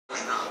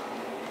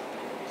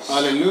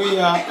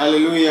Haleluya,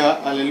 haleluya,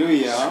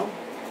 haleluya.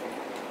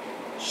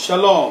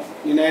 Shalom.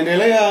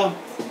 Ninaendelea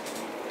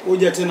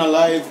kuja tena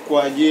live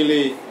kwa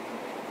ajili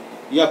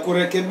ya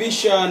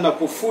kurekebisha na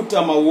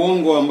kufuta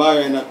mauongo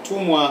ambayo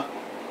yanatumwa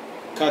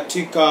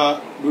katika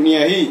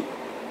dunia hii.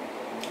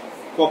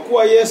 Kwa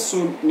kuwa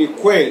Yesu ni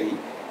kweli,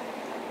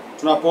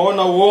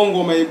 tunapoona uongo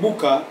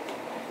umeibuka,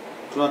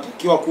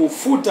 tunatakiwa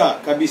kuufuta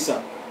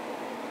kabisa.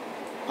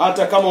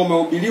 Hata kama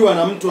umehubiriwa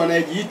na mtu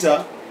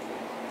anayejiita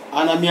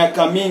ana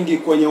miaka mingi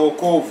kwenye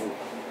wokovu.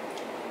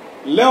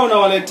 Leo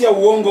nawaletea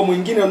uongo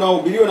mwingine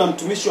unaohubiriwa na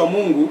mtumishi wa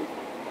Mungu,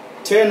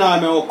 tena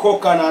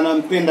ameokoka na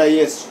anampenda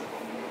Yesu.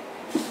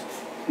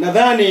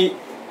 Nadhani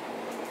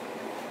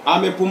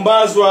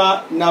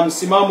amepumbazwa na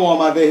msimamo wa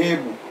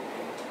madhehebu.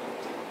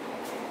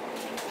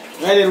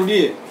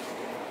 Nirudie.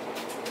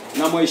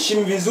 Na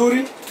mheshimu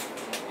vizuri,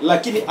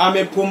 lakini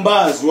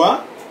amepumbazwa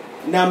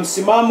na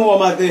msimamo wa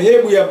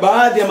madhehebu ya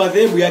baadhi ya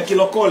madhehebu ya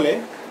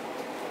kilokole,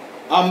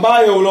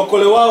 ambayo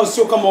ulokole wao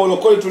sio kama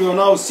ulokole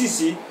tulionao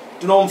sisi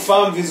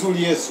tunaomfahamu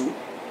vizuri Yesu.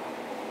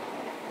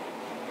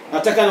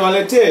 Nataka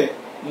niwaletee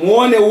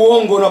muone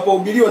uongo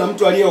unapohubiriwa na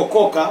mtu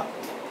aliyeokoka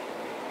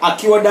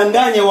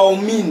akiwadanganya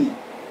waumini,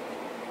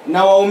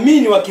 na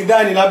waumini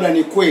wakidhani labda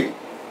ni kweli.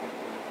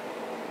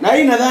 Na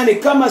hii nadhani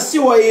kama si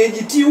wa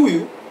AGT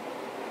huyu,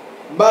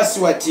 basi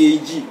wa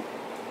TAG.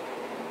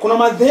 Kuna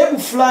madhehebu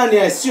fulani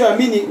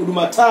yasiyoamini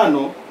Huduma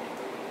Tano,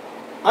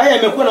 haya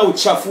yamekuwa na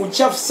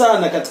uchafu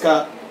sana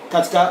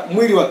katika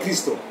mwili wa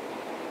Kristo.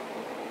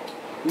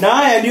 Na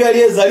haya ndio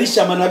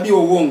aliyezalisha manabii wa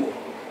uongo.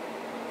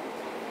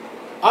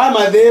 Haya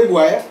madhehebu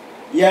haya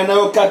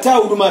yanayokataa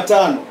Huduma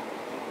Tano,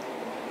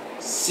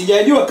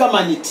 sijajua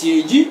kama ni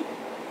TAG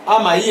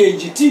ama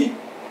AGT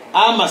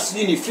ama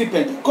sijui ni Free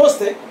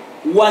Pentecoste,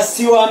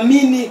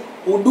 wasioamini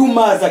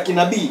huduma za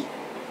kinabii.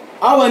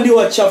 Hawa ndio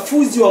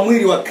wachafuzi wa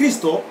mwili wa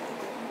Kristo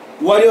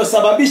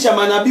waliosababisha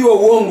manabii wa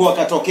uongo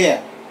wakatokea.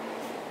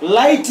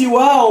 Laiti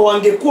wao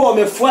wangekuwa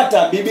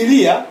wamefuata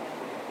Biblia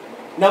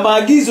na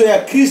maagizo ya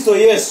Kristo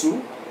Yesu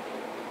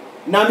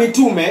na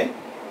mitume,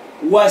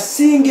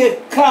 wasinge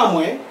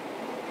kamwe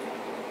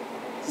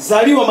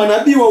zaliwa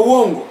manabii wa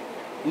uongo.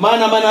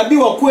 Maana manabii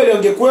wa kweli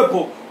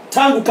wangekuwepo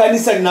tangu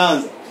kanisa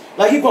linaanza.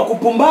 Lakini kwa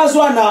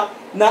kupumbazwa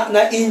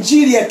na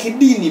injili ya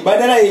kidini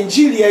badala ya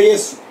injili ya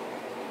Yesu,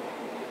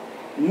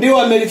 ndio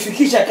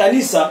wamelifikisha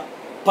kanisa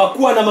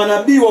pakuwa na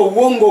manabii wa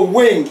uongo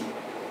wengi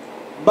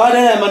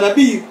badala ya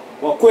manabii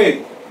wa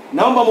kweli.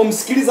 Naomba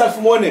mumsikilize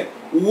alafu muone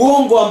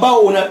uongo ambao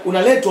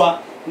unaletwa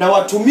na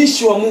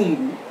watumishi wa Mungu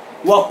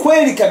wa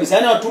kweli kabisa.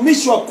 Yaani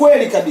watumishi wa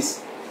kweli kabisa,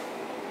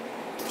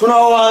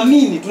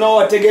 tunawaamini,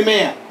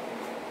 tunawategemea.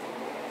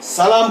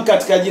 Salamu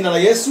katika jina la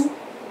Yesu.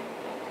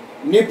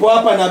 Nipo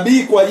hapa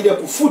nabii kwa ajili ya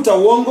kufuta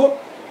uongo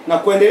na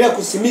kuendelea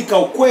kusimika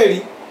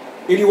ukweli,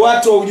 ili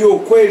watu waujue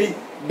ukweli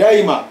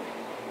daima.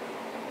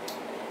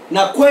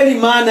 Na kweli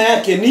maana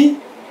yake ni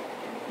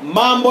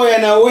mambo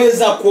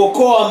yanaweza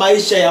kuokoa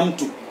maisha ya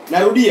mtu.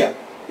 Narudia,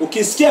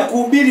 ukisikia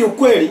kuhubiri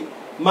ukweli,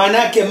 maana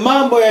yake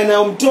mambo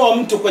yanayomtoa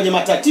mtu kwenye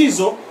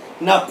matatizo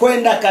na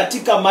kwenda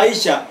katika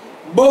maisha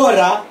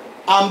bora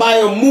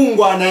ambayo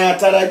Mungu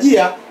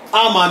anayatarajia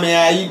ama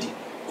ameyaahidi.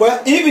 Kwa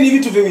hivi ni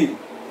vitu viwili.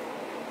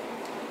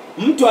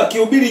 Mtu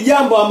akihubiri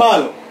jambo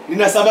ambalo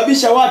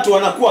linasababisha watu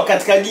wanakuwa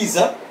katika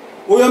giza,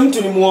 huyo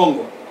mtu ni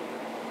muongo.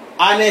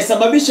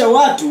 Anayesababisha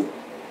watu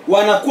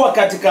wanakuwa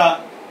katika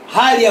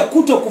hali ya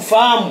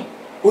kutokufahamu,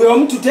 huyo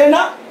mtu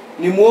tena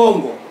ni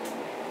muongo.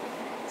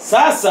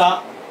 Sasa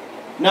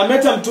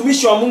namleta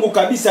mtumishi wa Mungu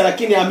kabisa,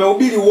 lakini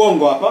amehubiri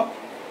uongo hapa.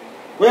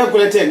 Wewe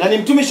kuletee, na ni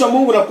mtumishi wa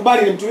Mungu,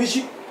 nakubali ni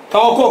mtumishi,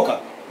 kaokoka,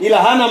 ila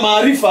hana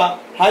maarifa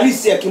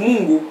halisi ya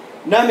kimungu,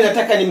 nami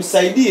nataka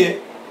nimsaidie.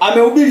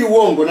 Amehubiri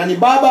uongo na ni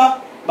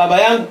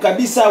baba yangu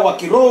kabisa wa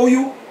kiroho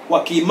huyu,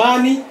 wa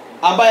kiimani,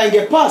 ambaye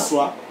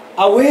angepaswa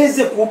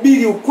aweze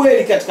kuhubiri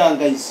ukweli katika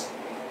anga hizi.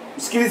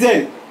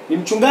 Msikilizeni, ni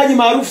mchungaji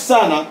maarufu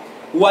sana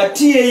wa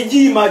TAG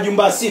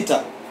majumba 6.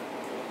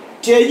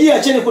 TAG,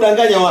 acheni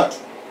kudanganya watu.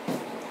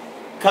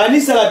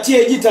 Kanisa la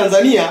TAG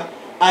Tanzania,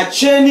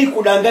 acheni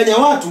kudanganya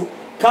watu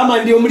kama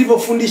ndio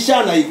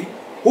mlivyofundishana hivi.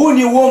 Huu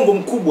ni uongo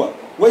mkubwa.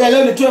 Ngoja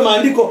leo nitoe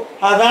maandiko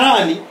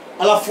hadharani,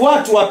 alafu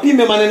watu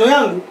wapime maneno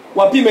yangu,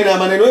 wapime na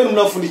maneno yenu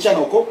mnaofundishana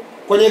huko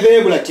kwenye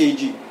dhehebu la TAG.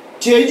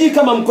 TAG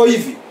kama mko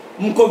hivi,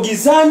 mko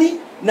gizani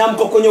na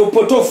mko kwenye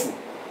upotofu.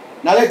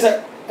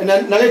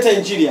 Naleta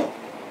injili hapa.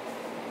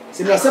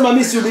 Si mnasema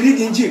mimi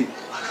sihubiri injili?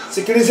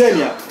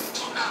 Sikilizeni hapa.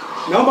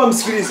 Naomba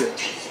msikilize.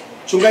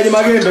 Mchungaji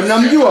Magembe,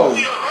 mnamjua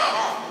huyu?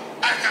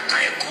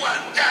 Atakayekuwa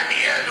ndani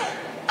yenu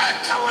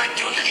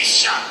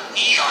atawajulisha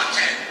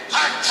yote,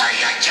 hata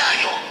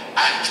yajayo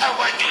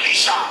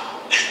atawajulisha.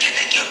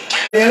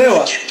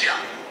 Nielewa?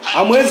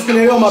 Hamwezi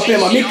kunielewa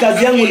mapema. Mimi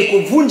kazi yangu ni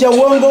kuvunja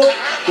uongo,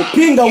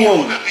 kupinga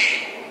uongo.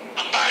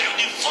 Ambayo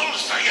ni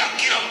fursa ya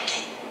kila mtu.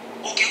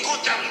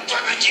 Ukikuta mtu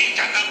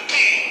anajiita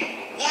nabii,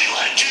 huyu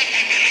hajui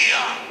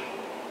Biblia.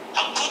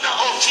 Hakuna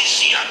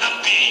ofisi ya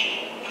nabii.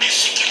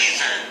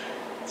 Nisikilize.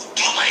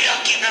 Huduma ya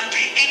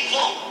kinabii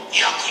ipo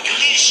ya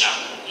kujulisha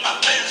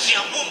mapenzi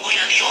ya Mungu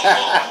yaliyoko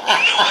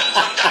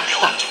yamewekwa ndani ya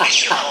watu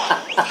watumishi hawa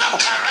na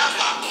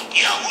karama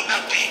ya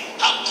unabii.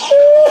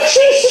 Hakuna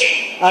ofisi.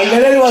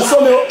 Angalieni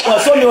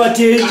wasome wa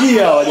TAG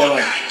hawa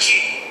jamani.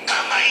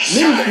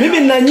 Mimi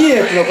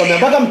ninanyie tunakwambia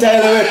mpaka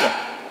mtaeleweka.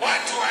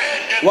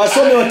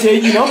 Wasome wa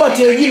TAG. Naomba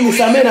TAG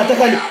mnisamee,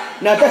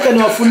 nataka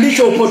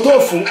niwafundishe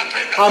upotofu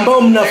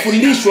ambao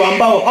mnafundishwa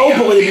ambao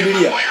haupo kwenye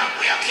Biblia.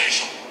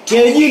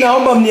 TAG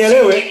naomba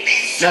mnielewe,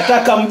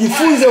 nataka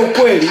mjifunze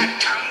ukweli,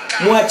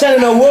 muachane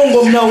na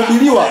uongo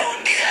mnaohubiriwa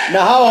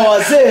na hawa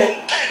wazee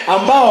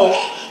ambao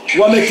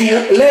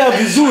wametulea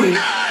vizuri.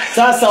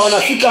 Sasa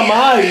wanafika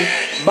mahali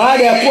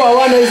baada ya kuwa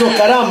hawana hizo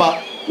karama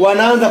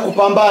wanaanza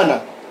kupambana.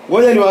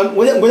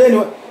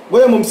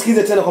 Ngoja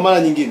mumsikize tena kwa mara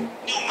nyingine.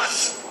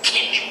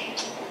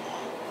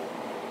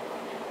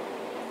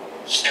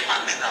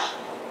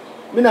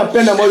 Mimi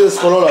nampenda Moja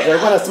Skololo,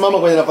 alikuwa anasimama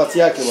kwenye nafasi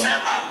yake bwana.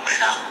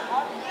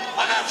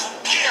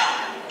 Anavukia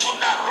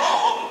tuna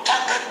Roho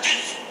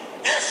Mtakatifu.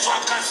 Yesu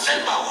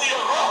akasema huyo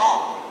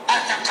Roho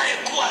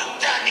atakayekuwa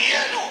ndani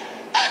yenu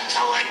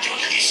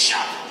atawajulisha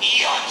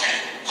yote,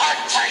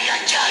 hata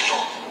yajayo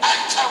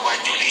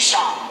atawajulisha.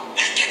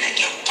 Hiki ni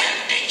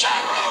kipindi cha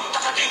Roho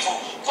Mtakatifu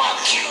kwa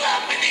kila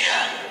aminia.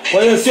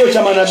 Kwa hiyo sio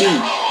cha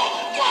manabii.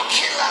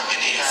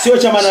 Sio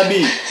cha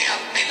manabii.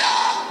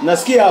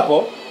 Nasikia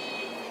hapo.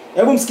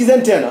 Hebu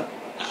msikizeni tena.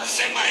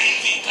 Anasema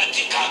hivi,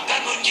 katika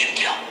Agano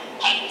Jipya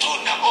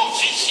hatuna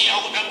ofisi ya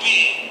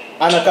unabii.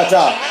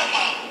 Anakataa.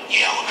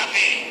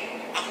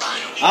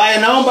 Haya,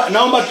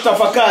 naomba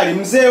tutafakari.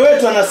 Mzee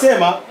wetu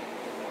anasema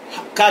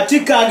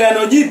katika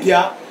Agano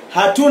Jipya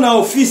hatuna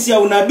ofisi ya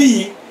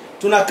unabii,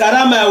 tuna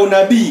karama ya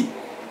unabii.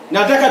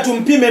 Nataka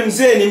tumpime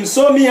mzee ni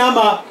msomi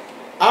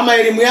ama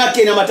elimu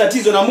yake ina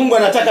matatizo, na Mungu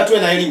anataka tuwe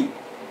na elimu.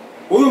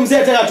 Huyu mzee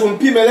nataka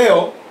tumpime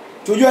leo,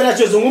 tujue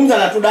anachozungumza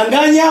na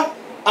tudanganya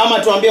ama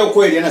tuambie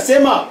ukweli.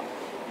 Anasema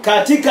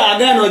katika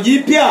Agano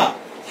Jipya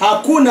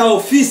hakuna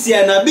ofisi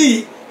ya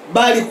nabii,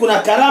 bali kuna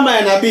karama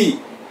ya nabii.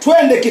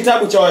 Twende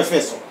kitabu cha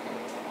Waefeso.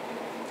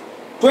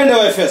 Twende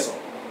Waefeso.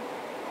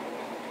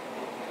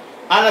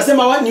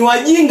 Anasema ni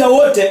wajinga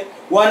wote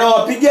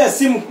wanawapigia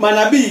simu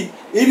manabii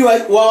ili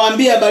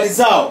wawaambie habari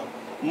zao.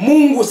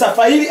 Mungu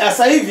sasa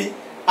hivi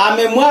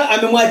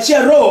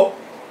amemwachia Roho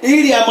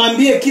ili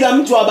amwambie kila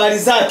mtu habari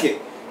zake.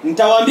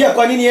 Nitawaambia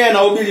kwa nini yeye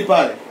anahubiri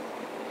pale.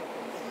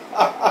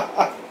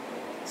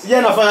 Sija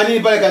anafanya nini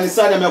pale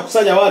kanisani,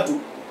 amekusanya watu,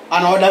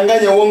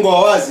 anawadanganya uongo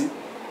wa wazi.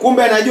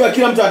 Kumbe anajua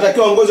kila mtu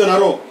anatakiwa aongozwe na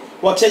Roho.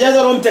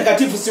 Wakishajaza Roho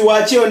Mtakatifu si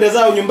waachie wende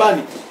zao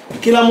nyumbani.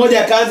 Kila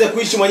mmoja akaanze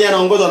kuishi mwenyewe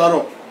anaongozwa na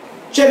Roho.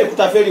 Cheni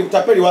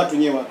kutapeli watu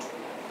nyewe watu.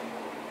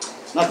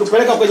 Na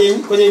tupeleka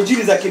kwenye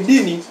injili za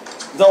kidini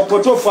za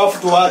upotofu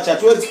afu tuwaacha.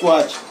 Hatuwezi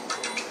kuacha.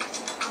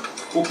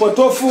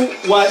 Upotofu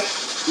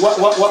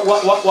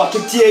wa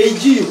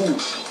KTAG huu.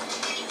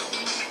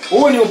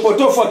 Huu ni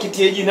upotofu wa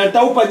KTAG na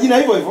nitaupa jina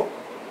hivyo hivyo.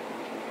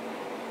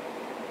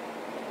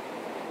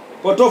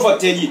 Upotofu wa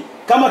KTAG.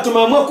 Kama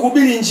tumeamua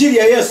kuhubiri injili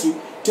ya Yesu,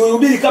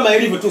 tuhubiri kama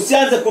ilivyo.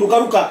 Tusianze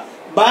kurukaruka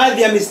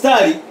baadhi ya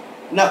mistari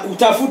na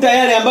kutafuta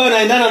yale ambayo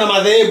yanaendana na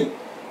madhehebu.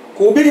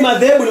 Kuhubiri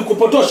madhehebu ni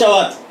kupotosha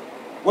watu.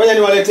 Ngoja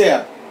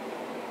niwaletea.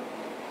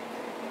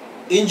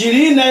 Injili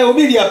hii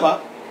ninayohubiri hapa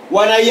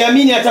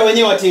wanaiamini hata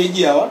wenyewe wa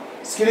TAG hawa.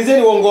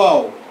 Sikilizeni uongo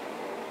wao.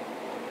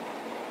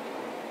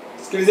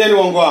 Sikilizeni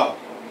uongo wao.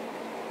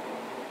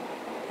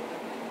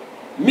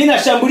 Mimi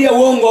nashambulia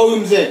uongo wa huyu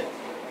mzee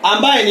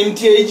ambaye ni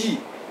mTAG.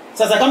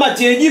 Sasa kama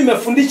TAG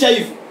mmefundisha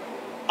hivi,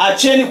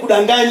 acheni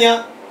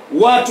kudanganya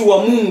watu wa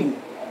Mungu.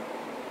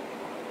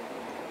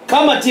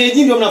 Kama TAG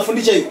ndio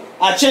mnafundisha hivi,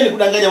 acheni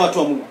kudanganya watu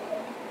wa Mungu.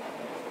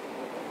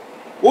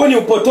 Huu ni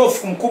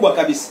upotofu mkubwa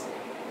kabisa.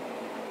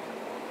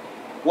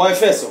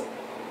 Waefeso.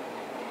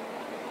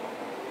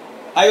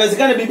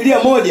 Haiwezekani Biblia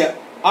moja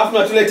afu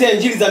natuletea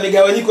injili za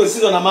migawanyiko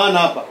zisizo na maana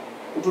hapa.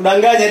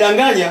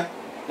 Utudanganya.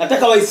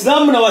 Nataka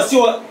Waislamu na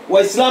wasio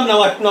Waislamu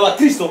na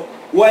Wakristo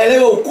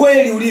waelewe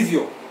ukweli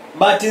ulivyo.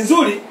 Bahati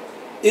nzuri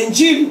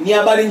injili ni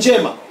habari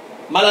njema.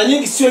 Mara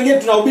nyingi sio wengine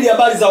tunahubiri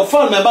habari za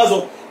ufalme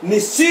ambazo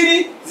ni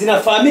siri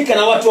zinafahamika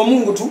na watu wa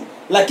Mungu tu,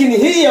 lakini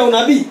hii ya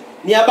unabii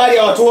ni habari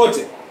ya watu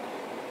wote.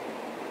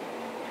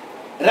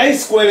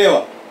 Rahisi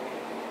kuelewa.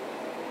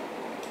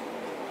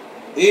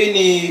 Hii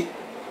ni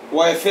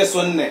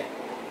Waefeso 4.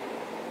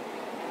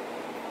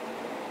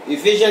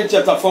 Ephesians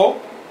chapter 4.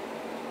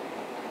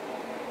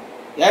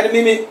 Yaani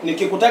mimi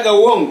nikikutaga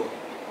uongo,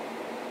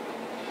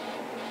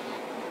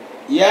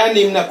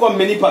 yaani mnakuwa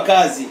mmenipa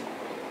kazi.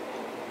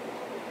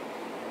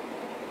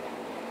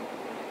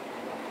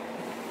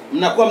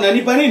 Mnakuwa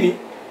mnanipa nini?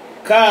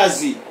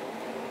 Kazi.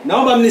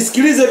 Naomba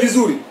mnisikilize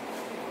vizuri.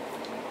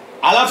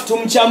 Alafu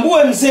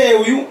tumchambue mzee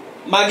huyu,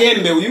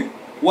 Magembe huyu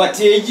wa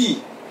TAG.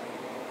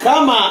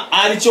 Kama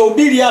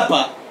alichohubiri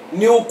hapa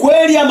ni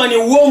ukweli ama ni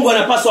uongo,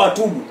 anapaswa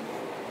atubu.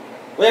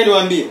 Wewe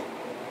niwaambie.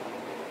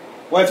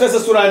 Waefeso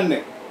sura 4.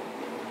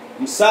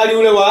 Mstari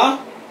ule wa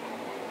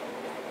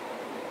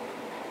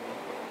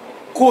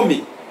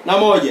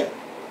 11.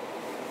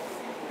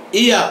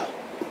 Iya.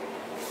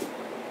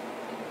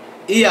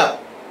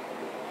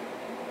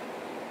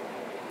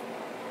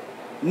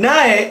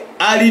 Naye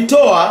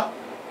alitoa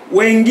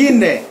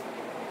wengine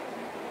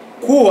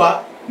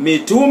kuwa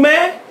mitume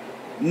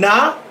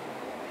na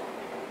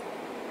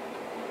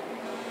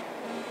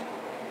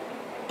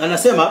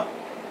anasema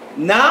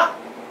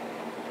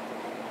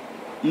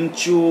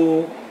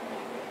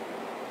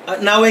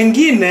na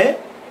wengine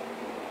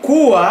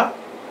kuwa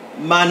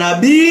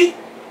manabii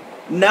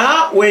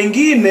na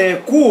wengine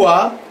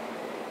kuwa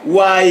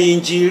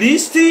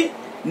wainjilisti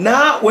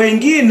na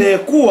wengine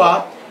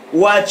kuwa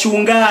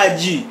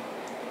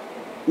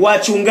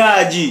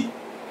wachungaji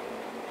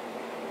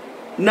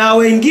na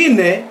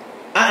wengine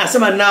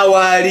anasema na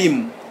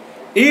walimu.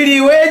 Ili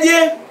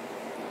iweje?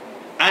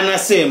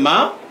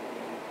 Anasema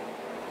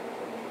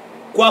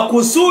kwa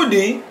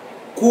kusudi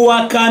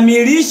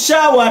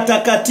kuwakamilisha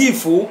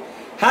watakatifu,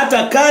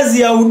 hata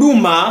kazi ya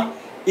huduma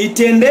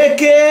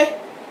itendeke,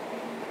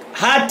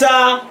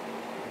 hata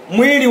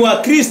mwili wa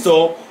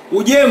Kristo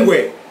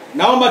ujengwe.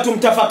 Naomba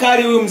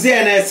tumtafakari huyu mzee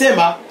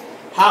anayesema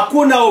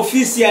hakuna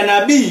ofisi ya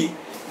nabii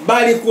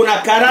bali kuna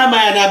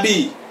karama ya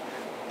nabii.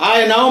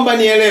 Haya, naomba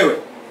nielewe.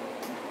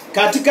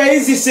 Katika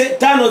hizi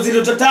 5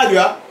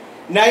 zilizotajwa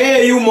na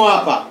yeye yumo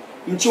hapa,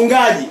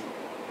 mchungaji.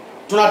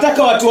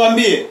 Tunataka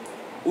watuambie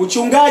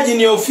uchungaji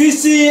ni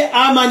ofisi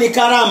ama ni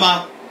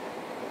karama?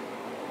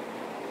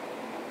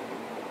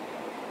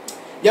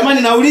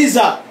 Jamani,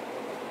 nauliza.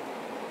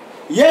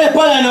 Yeye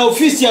pale ana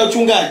ofisi ya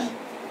uchungaji,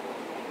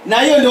 na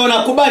hiyo ndio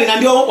wanakubali, na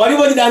ndio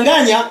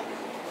walivyojidanganya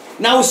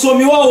na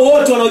usomi wao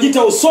wote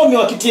wanaojiita usomi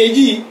wa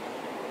KTG.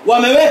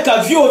 Wameweka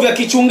vyuo vya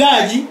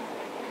kichungaji.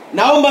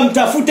 Naomba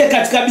mtafute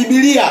katika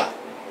Biblia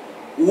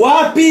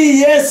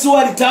wapi Yesu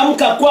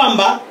alitamka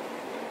kwamba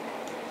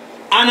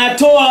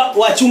anatoa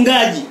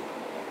wachungaji.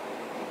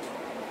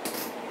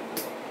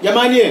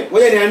 Jamani,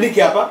 wewe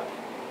niandike hapa.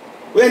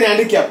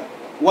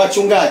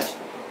 Wachungaji.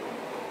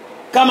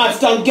 Kama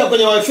tutaangukia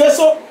kwenye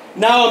Waefeso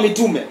na hao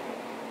mitume.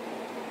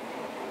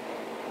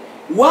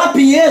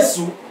 Wapi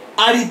Yesu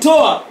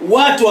alitoa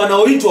watu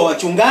wanaoitwa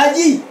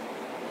wachungaji?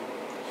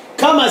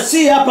 Kama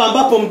si hapa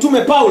ambapo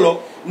mtume Paulo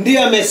ndiye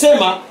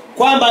amesema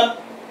kwamba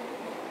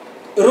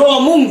Roho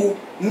Mungu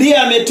ndiye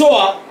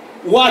ametoa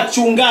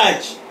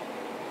wachungaji.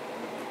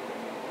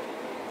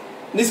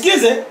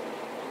 Nisikize,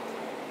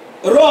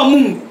 Roho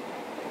Mungu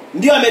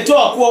ndiye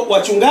ametoa kuwa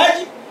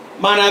wachungaji,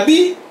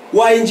 manabii,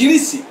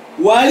 wainjilisi,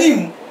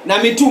 walimu na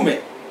mitume.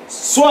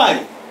 Swali,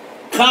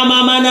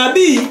 kama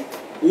manabii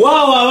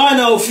wao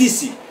hawana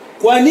ofisi,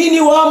 kwa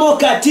nini wamo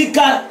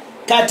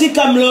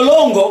katika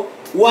mlolongo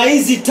wa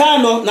hizi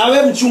 5 na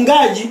we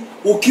mchungaji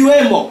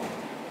ukiwemo?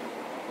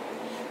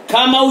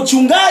 Kama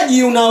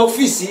uchungaji una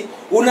ofisi,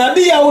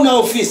 unabii hauna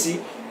ofisi,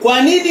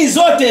 kwa nini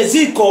zote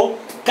ziko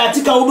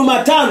katika huduma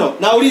 5?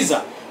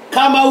 Nauliza,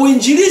 kama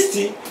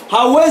uinjilisti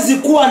hauwezi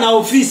kuwa na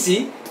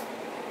ofisi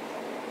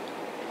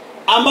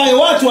ambayo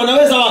watu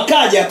wanaweza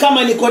wakaja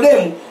kama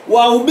Nikodemu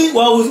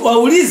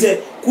waulize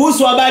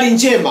kuhusu habari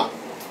njema,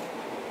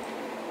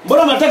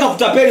 mbona mnataka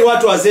kutapeli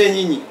watu wazee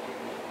nyinyi?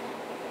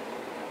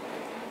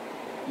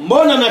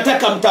 Mbona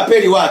mnataka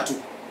mtapeli watu?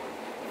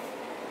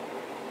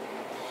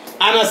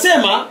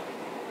 Anasema,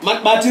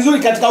 bahati nzuri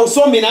katika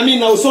usomi, na mimi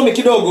na usomi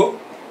kidogo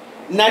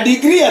na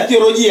degree ya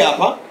theolojia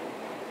hapa,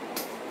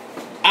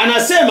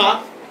 anasema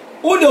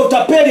ule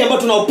utapeli ambao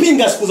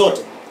tunaupinga siku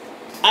zote.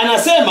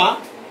 Anasema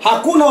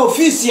hakuna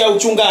ofisi ya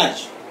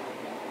uchungaji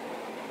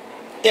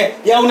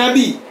ya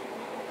unabii.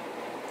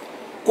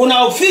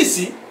 Kuna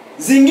ofisi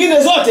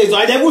zingine zote hizo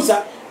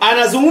hajagusa.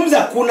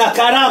 Anazungumza kuna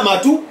karama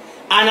tu.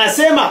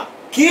 Anasema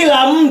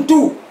kila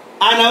mtu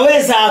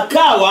anaweza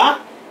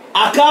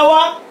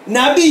akawa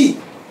nabii.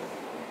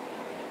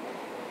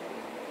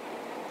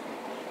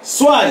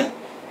 Swali,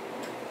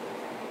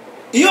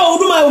 hiyo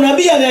huduma ya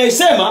unabii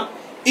anayosema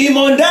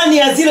imo ndani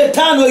ya zile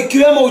 5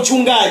 ikiwemo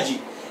uchungaji.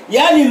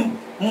 Yaani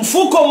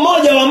mfuko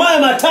mmoja wa maya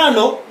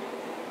 5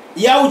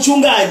 ya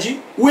uchungaji,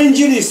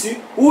 uinjilisi,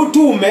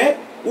 utume,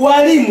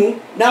 walimu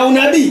na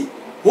unabii.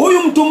 Huyu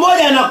mtu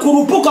mmoja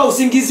anakurupuka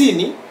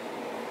usingizini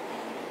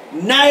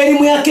na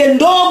elimu yake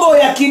ndogo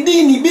ya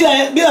kidini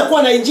bila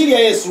kuwa na injili ya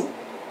Yesu.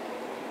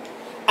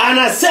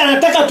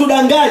 Anataka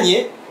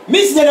tudanganye,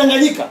 mimi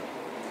sijadanganyika.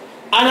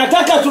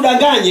 Anataka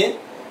tudanganye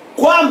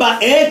kwamba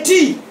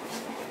eti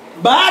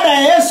baada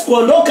ya Yesu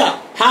kuondoka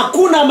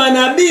hakuna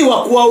manabii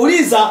wa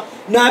kuwauliza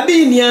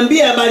nabii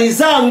niambie habari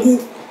zangu,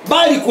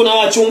 bali kuna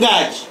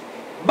wachungaji,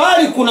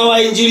 bali kuna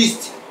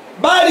wainjilisti,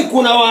 bali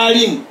kuna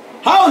walimu.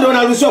 Hao ndio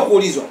wanaruhusiwa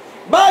kuulizwa,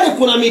 bali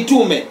kuna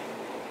mitume.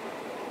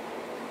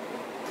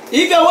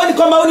 Hivi huoni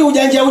kwamba huu ni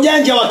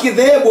ujanja wa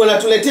kidhehebu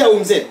wanatuletea huyu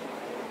mzee?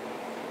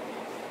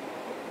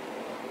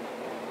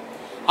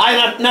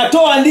 Haya,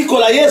 natoa andiko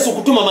la Yesu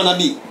kutuma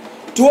manabii.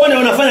 Tuone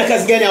wanafanya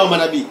kazi gani hao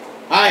manabii.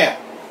 Haya.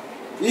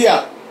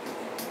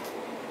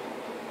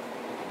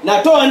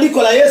 Natoa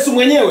andiko la Yesu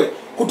mwenyewe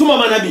kutuma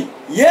manabii.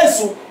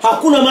 Yesu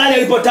hakuna mahali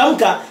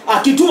alipotamka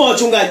akituma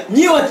wachungaji.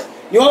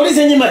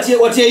 Niwaulize nyinyi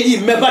watiaji,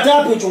 mmepata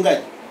wapi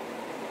uchungaji?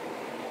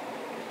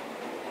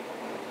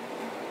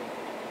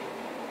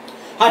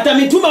 Hata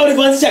mitume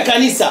walipoanzisha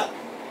kanisa,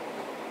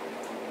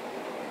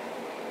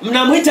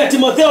 mnamuita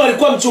Timotheo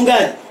alikuwa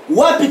mchungaji.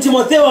 Wapi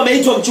Timotheo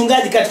ameitwa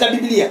mchungaji katika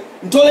Biblia?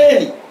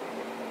 Mtoleeni.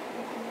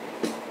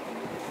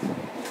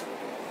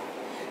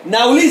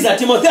 Nauliza,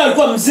 Timotheo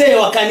alikuwa mzee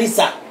wa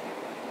kanisa.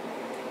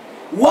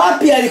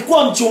 Wapi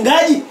alikuwa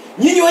mchungaji?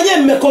 Nyinyi wenyewe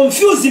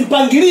mmeconfuse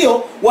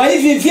mpangilio wa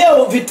hivi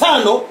vyeo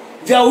vitano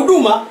vya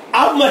huduma,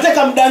 au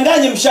mnataka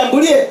mdanganye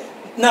mshambulie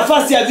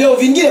nafasi ya vyeo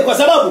vingine kwa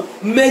sababu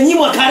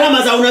mmenyimwa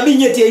karama za unabii.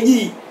 Nye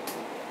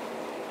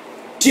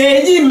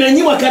TAG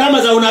mmenyimwa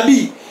karama za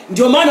unabii,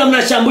 ndio maana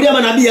mnashambulia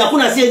manabii.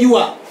 Hakuna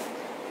asiyejua,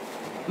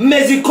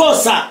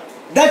 mmezikosa.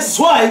 That's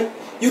why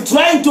you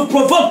trying to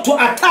provoke to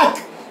attack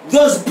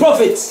those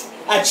prophets.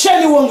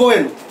 Acheni uongo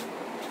wenu,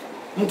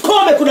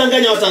 mkome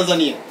kudanganya wa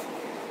Tanzania.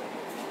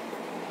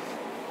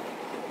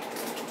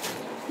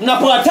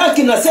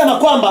 Mnapoataki mnasema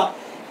kwamba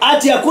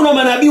ati hakuna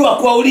manabii wa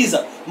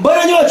kuwauliza.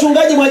 Mbona nyinyi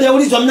wachungaji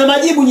mwajaulizwa? Mna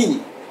majibu nyinyi.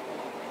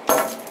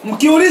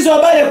 Mkiulizwa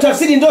habari ya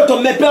kutafsiri ndoto,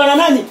 mmepewa na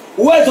nani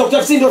uwezo wa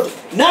kutafsiri ndoto?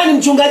 Nani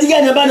mchungaji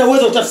gani ambaye ana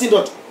uwezo wa kutafsiri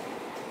ndoto?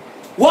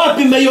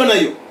 Wapi mmeiona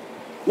hiyo?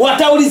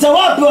 Watauliza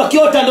wapi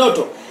wakiota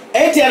ndoto?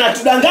 Eti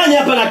anatudanganya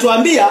hapa,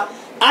 anatuambia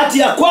ati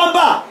ya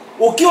kwamba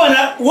ukiwa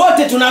na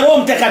wote tuna Roho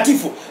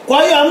Mtakatifu.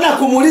 Kwa hiyo hamna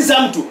kumuuliza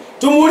mtu.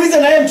 Tumuulize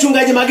na yeye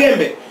mchungaji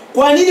Magembe.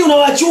 Kwa nini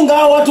unawachunga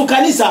hao watu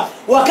kanisa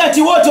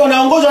wakati wote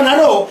wanaongozwa na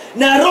Roho,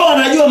 na Roho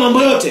anajua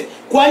mambo yote?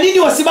 Kwa nini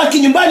wasibaki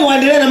nyumbani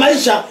waendelee na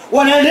maisha,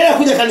 wanaendelea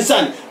kuja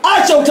kanisani?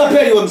 Acha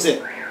utapeli wewe mzee.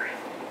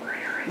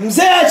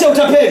 Mzee, acha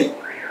utapeli.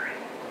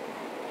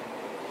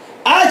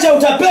 Acha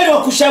utapeli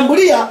wa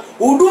kushambulia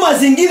huduma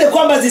zingine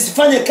kwamba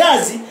zisifanye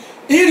kazi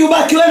ili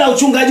ubaki wewe na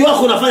uchungaji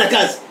wako unafanya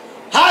kazi.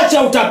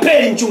 Acha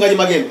utapeli mchungaji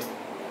Magembe.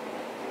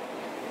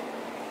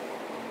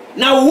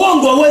 Na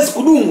uongo hauwezi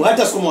kudumu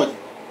hata siku moja.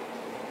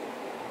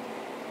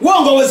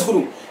 Uongo hauwezi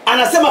kudumu.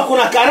 Anasema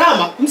kuna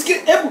karama.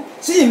 Msikie, hebu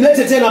siji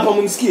mlete tena hapa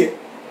mumsikie.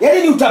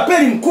 Yaani ni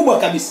utapeli mkubwa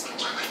kabisa.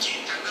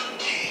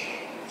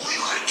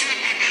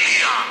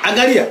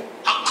 Angalia.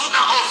 Hakuna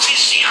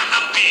ofisi ya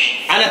nabii.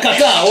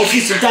 Anakataa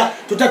ofisi.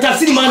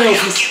 Tutatafsiri maana ya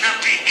ofisi.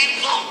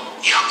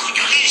 Ya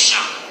kujulisha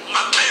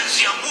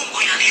mapenzi ya Mungu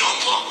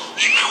yaliyopo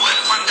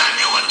imewekwa ndani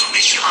ya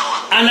watumishi hawa.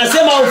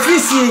 Anasema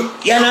ofisi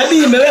ya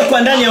nabii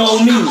imewekwa ndani ya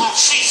waumini.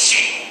 Ofisi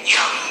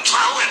ya mtu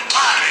awe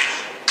pale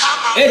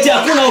kama Eti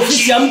hakuna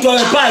ofisi ya mtu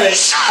awe pale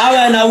awe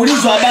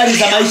anaulizwa habari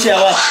za maisha ya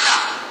watu.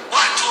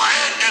 Watu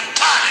waende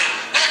pale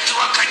eti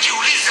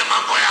wakajiulize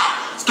mambo yao.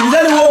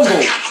 Sikilizeni uongo.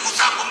 Ndugu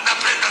zangu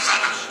mnapenda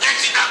sana.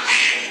 Eti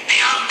nabii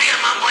niambie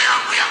mambo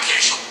yangu ya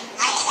kesho.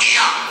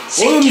 Ruhuya.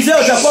 Huyu mzee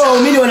utakuwa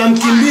waumini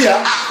wanamkimbia.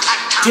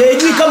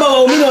 TAG kama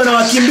waumini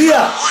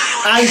wanawakimbia,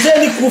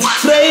 anzeni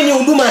kutrain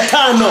huduma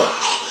 5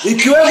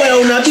 ikiwemo ya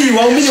unabii,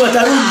 waumini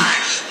watarudi.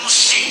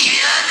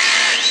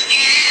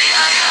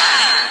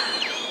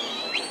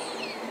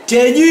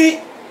 TAG,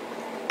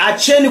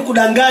 acheni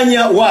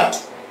kudanganya watu.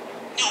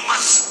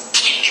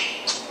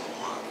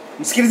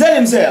 Msikilizeni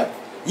mzee hapa.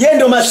 Yeye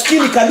ndio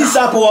maskini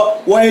kabisa hapo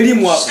wa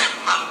elimu hapo.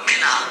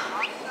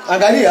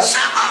 Angalia.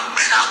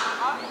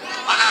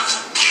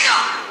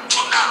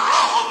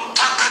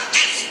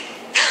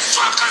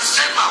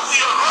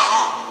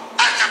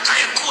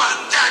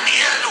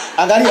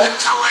 Angalia.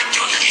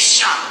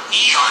 Atawajulisha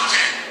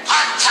yote,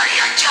 hata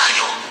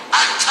yajayo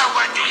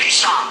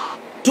atawajulisha.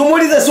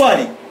 Tumuulize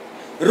swali.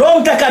 Roho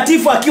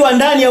Mtakatifu akiwa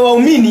ndani ya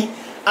waumini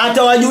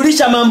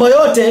atawajulisha mambo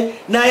yote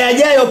na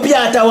yajayo pia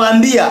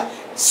atawaambia.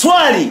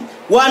 Swali,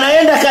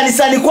 wanaenda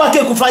kanisani kwake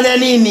kufanya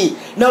nini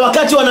na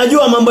wakati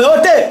wanajua mambo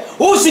yote?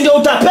 Huu si ndio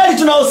utapeli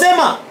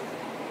tunaosema?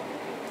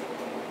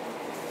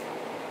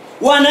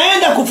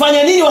 Wanaenda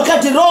kufanya nini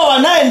wakati Roho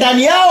anaye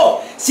ndani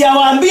yao? Si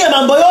awaambie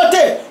mambo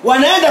yote?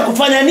 Wanaenda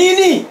kufanya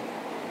nini?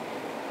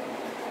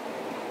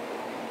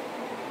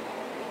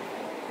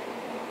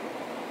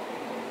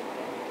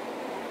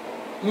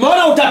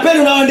 Mbona utapeli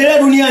unaoendelea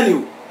duniani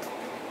huu?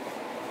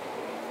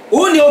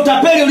 Huu ndio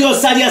utapeli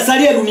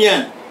uliosalia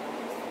duniani.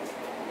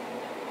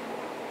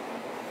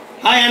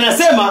 Haya,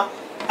 anasema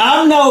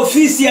hamna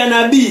ofisi ya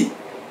nabii.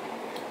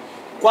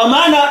 Kwa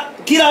maana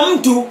kila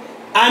mtu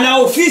ana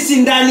ofisi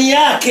ndani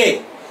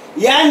yake.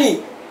 Yaani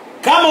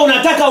kama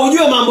unataka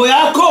ujue mambo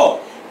yako,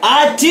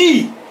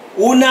 ati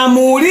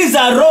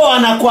unamuuliza Roho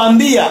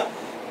anakuambia.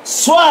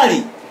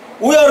 Swali,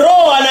 huyo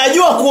Roho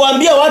anajua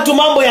kuambia watu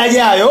mambo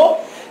yajayo,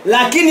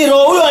 lakini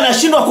Roho huyo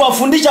anashindwa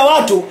kuwafundisha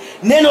watu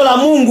neno la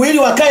Mungu ili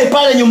wakae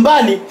pale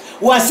nyumbani,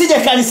 wasije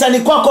kanisani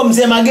kwako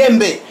mzee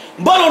Magembe.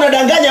 Mbona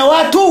unadanganya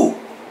watu?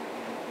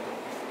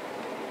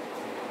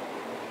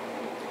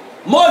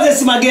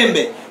 Moses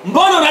Magembe,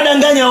 mbona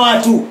unadanganya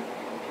watu?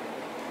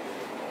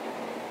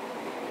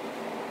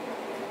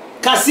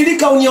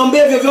 Kasirika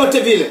uniombee vyovyote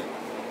vile,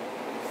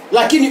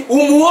 lakini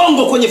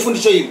umuongo kwenye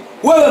fundisho hili.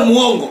 Wewe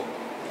muongo,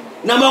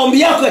 na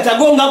maombi yako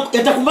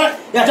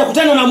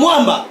yatakutana na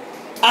mwamba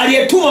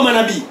aliyetuma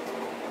manabii.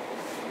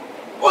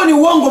 Huo ni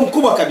uongo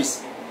mkubwa kabisa.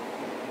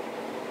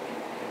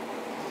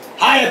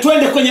 Haya,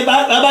 twende kwenye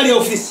habari ya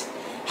ofisi.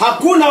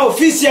 Hakuna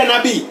ofisi ya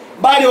nabii,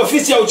 bali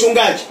ofisi ya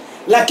uchungaji.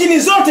 Lakini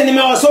zote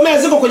nimewasomea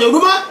ziko kwenye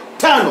Huduma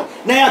 5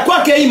 na ya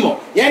kwake imo.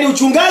 Yaani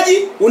uchungaji,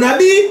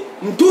 unabii,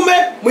 mtume,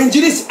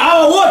 mwinjilisi,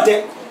 hawa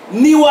wote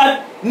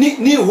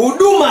ni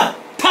huduma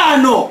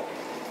 5.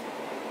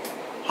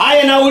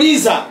 Haya,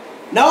 nauliza,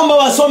 naomba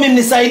wasomi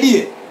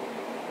mnisaidie.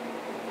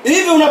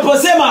 Hivi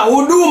unaposema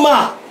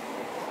huduma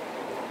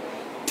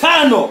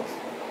 5,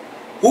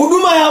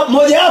 huduma ya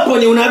moja hapo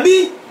ni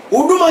unabii,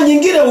 huduma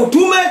nyingine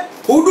utume,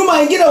 huduma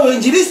nyingine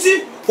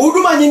uinjilisti,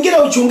 huduma nyingine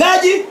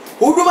uchungaji,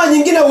 huduma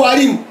nyingine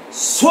ualimu.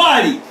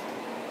 Swali,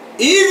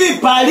 hivi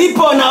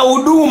palipo na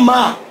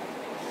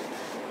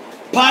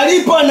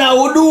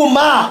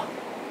huduma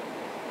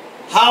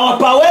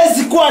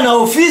hawapawezi kuwa na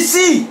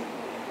ofisi?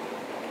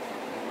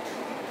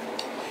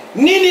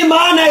 Nini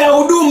maana ya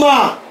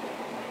huduma?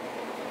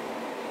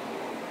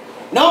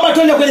 Naomba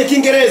tuende kwenye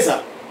Kiingereza.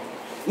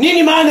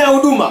 Nini maana ya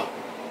huduma?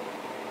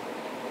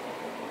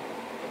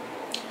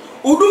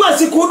 Huduma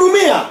si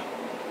kuhudumia.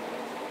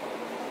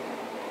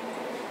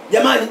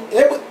 Jamani,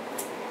 hebu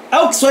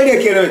au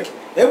Kiswahili kieleweke.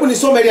 Hebu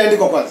nisome ile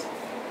andiko kwanza.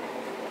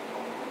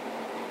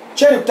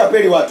 Cheni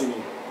kutapeli watu nyinyi.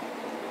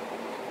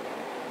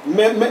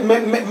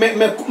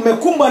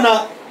 Mekumbwa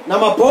na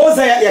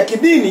mapooza ya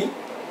kidini,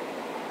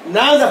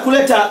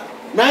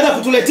 naanza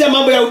kutuletea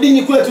mambo ya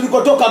udini kule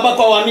tulikotoka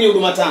ambako hawaamini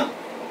huduma 5.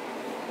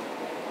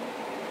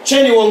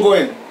 Cheni uongo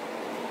wenu.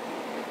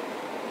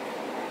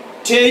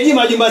 TAG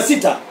majumba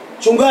 6,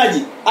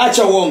 mchungaji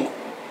acha uongo.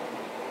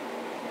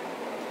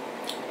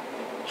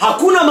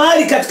 Hakuna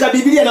mahali katika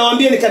Biblia,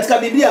 nawaambieni katika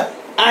Biblia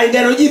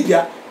Agano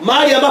Jipya,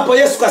 mahali ambapo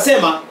Yesu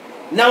kasema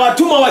na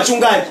watuma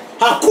wachungaji.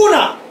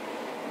 Hakuna.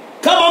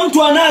 Kama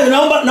mtu anayo,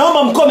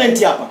 naomba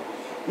mcomment hapa.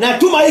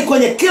 Natuma hii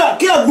kwenye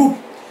kila group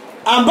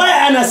ambaye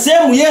ana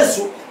sehemu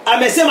Yesu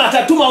amesema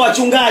atatuma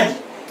wachungaji.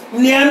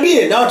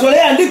 Mniambie na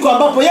watolea andiko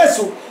ambapo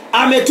Yesu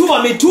ametuma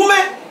mitume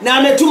na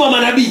ametuma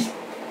manabii.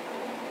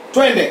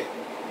 Twende.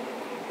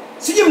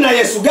 Siji mna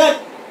Yesu gani?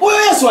 Huyo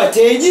Yesu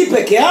ateji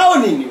peke yao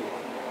nini?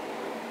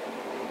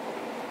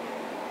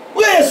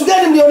 Huyo Yesu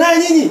gani mlionaye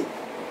nyinyi?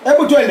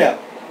 Hebu twende hapa.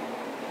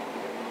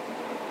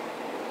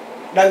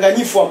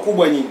 Danganyifu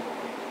wakubwa nyinyi.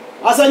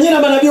 Asa nyinyi na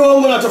manabii wa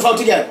uongo na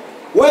tofauti gani?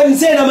 Wewe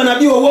mzee na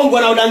manabii wa uongo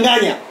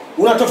wanaodanganya,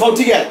 una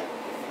tofauti gani?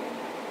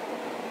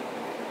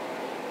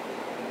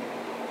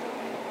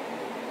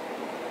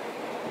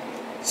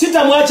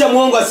 Sitamwacha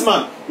muongo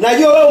asimame.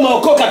 Najua wewe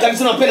umeokoka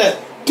kabisa, unapenda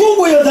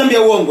tubu hiyo dhambi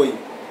ya uongo hiyo.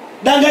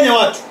 Danganya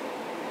watu.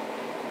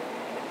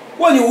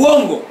 Wewe ni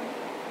uongo.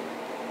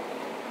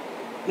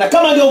 Na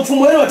kama ndio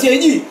mfumo wenu wa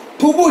TAG,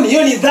 tubuni,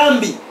 hiyo ni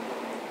dhambi.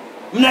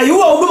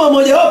 Mnaiua huduma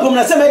moja wapo,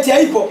 mnasema eti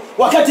haipo,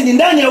 wakati ni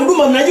ndani ya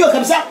huduma mnajua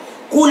kabisa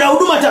kuna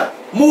huduma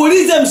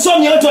muulize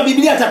msomi wote wa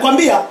Biblia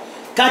atakwambia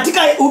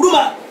katika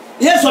huduma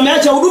Yesu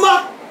ameacha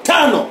huduma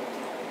 5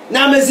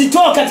 na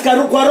amezitoa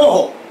kwa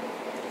roho.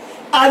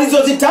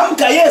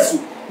 Alizozitamka Yesu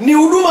ni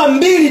huduma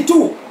 2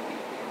 tu.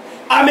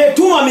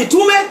 Ametuma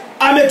mitume,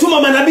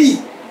 ametuma manabii.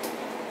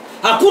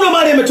 Hakuna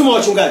mahali ametuma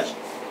wachungaji.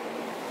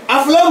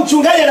 Afu leo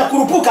mchungaji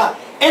anakurupuka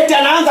eti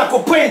anaanza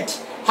kupoint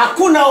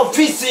hakuna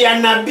ofisi ya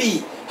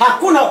nabii.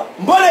 Hakuna.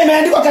 Mbona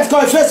imeandikwa katika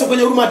Efeso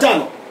kwenye huduma 5?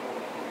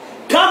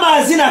 Kama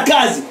hazina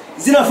kazi,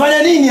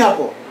 zinafanya nini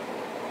hapo?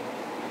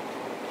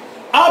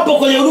 Hapo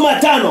kwenye huduma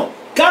 5,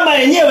 kama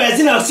yenyewe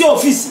hazina sio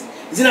ofisi,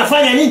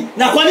 zinafanya nini?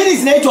 Na kwa nini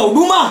zinaitwa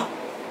huduma?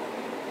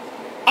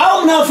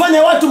 Au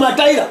mnafanya watu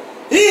mataira?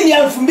 Hii ni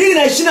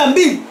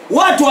 2022.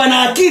 Watu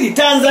wana akili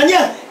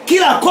Tanzania,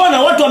 kila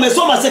kona watu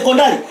wamesoma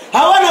sekondari.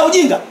 Hawana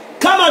ujinga.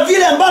 Kama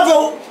vile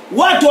ambavyo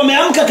watu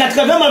wameamka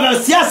katika vyama vya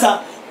siasa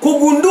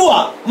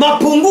kugundua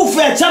mapungufu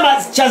ya chama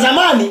cha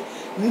zamani,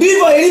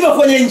 ndivyo ilivyo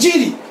kwenye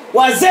Injili.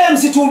 Wazee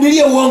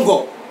msituhubirie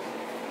uongo.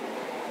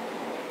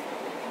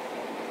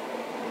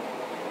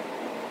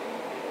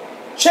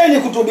 Cheni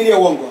kutuhubiria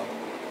uongo.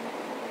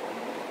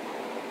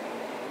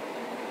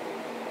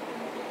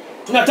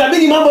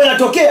 Tunatabiri mambo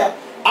yanatokea,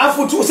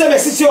 afu useme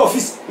sisi sio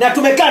ofisi. Na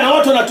tumekaa na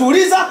watu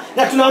wanatuuliza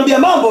na tunawaambia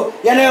mambo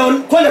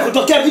yanayokwenda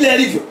kutokea vile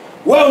yalivyo.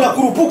 Wewe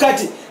unakurupuka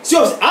ati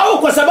sio, au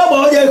kwa sababu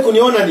hawajawahi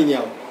kuniona nini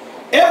hao.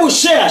 Hebu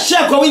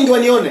share kwa wingi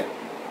wanione.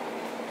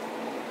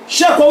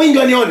 Share kwa wingi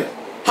wanione.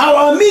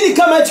 Hawaamini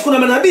kama eti kuna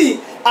manabii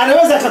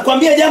anaweza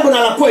akakwambia jambo na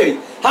la kweli.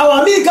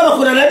 Hawaamini kama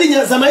kuna nabii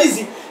zama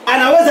hizi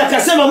anaweza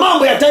akasema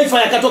mambo ya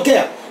taifa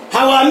yakatokea.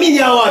 Hawaamini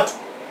hao watu.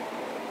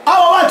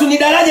 Hao watu ni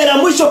daraja la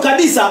mwisho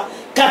kabisa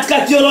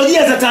katika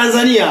teolojia za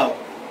Tanzania hao.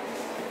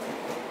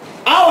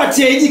 Hao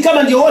TAG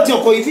kama ndio wote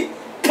wako hivi,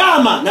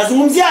 kama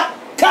nazungumzia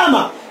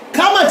kama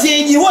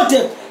TAG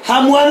wote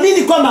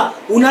hamuamini kwamba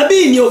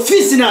unabii ni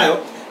ofisi nayo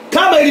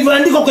kama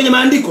ilivyoandikwa kwenye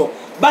maandiko,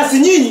 basi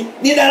nyinyi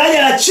ni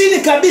daraja la chini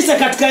kabisa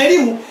katika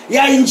elimu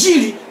ya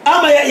Injili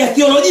ama ya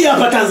teolojia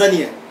hapa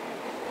Tanzania.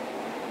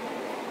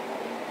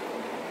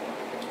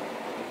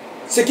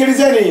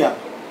 Sikilizeni hapa.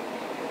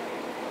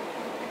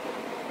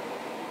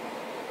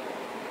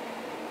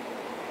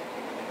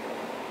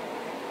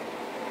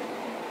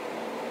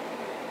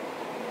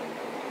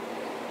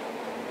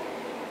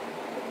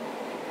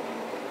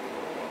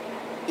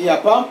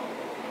 Hapa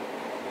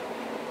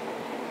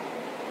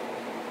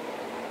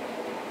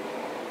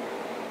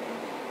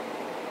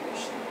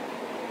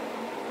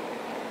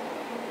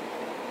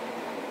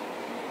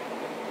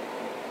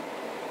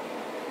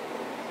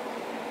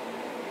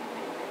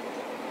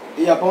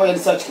ya pamoja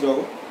research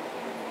kidogo.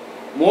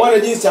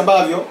 Muone jinsi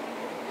ambavyo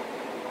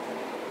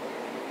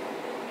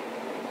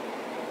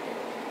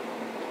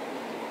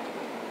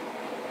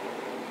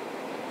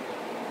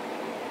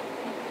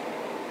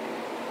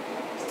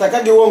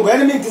sitakagi uongo.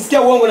 Yaani mimi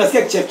nikisikia uongo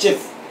nasikia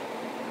kichefuchefu.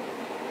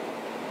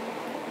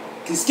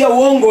 Kisikia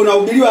uongo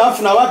unahubiriwa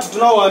alafu na watu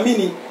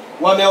tunaowaamini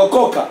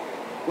wameokoka.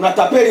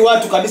 Unatapeli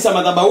watu kabisa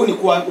madhabahuni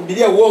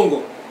kuhubiria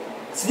uongo.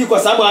 Siji kwa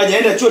sababu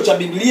hajaenda chuo cha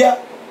Biblia.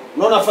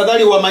 Unaona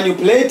afadhali wa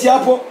manipulate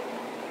hapo.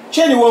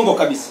 Cheni uongo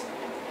kabisa.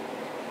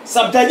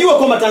 Sabtajua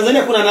kwamba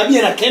Tanzania kuna nabii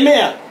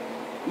anakemea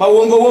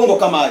uongo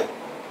kama hayo.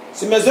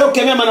 Simezoea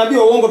kukemea manabii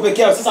wa uongo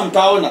pekee yao, sasa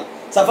mtaona.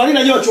 Safari na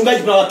nyinyi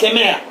wachungaji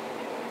tunawakemea.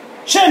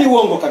 Cheni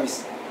uongo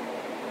kabisa.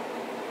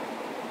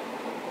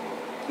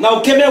 Na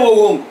ukemea wa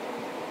uongo.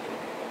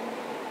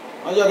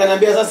 Wajua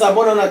kaniambia sasa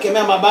mbona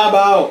unakemea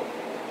mababa hao?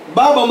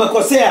 Baba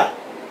umekosea.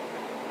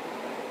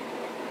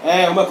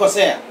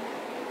 Umekosea.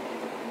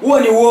 Huo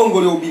ni uongo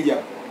uliohubiri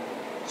hapo.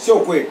 Sio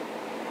kweli.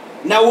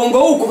 Na uongo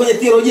huu uko kwenye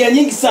theolojia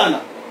nyingi sana.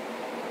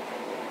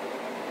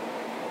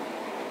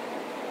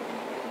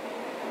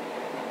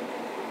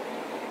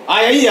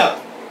 Aya hii hapa,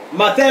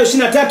 Mathayo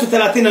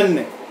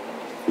 23:34.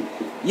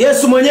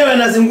 Yesu mwenyewe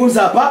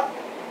anazungumza hapa.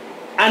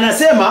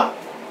 Anasema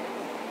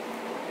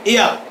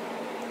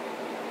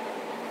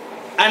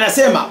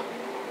anasema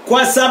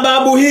kwa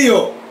sababu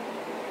hiyo,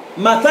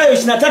 Mathayo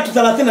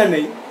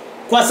 23:34,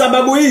 kwa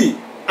sababu hii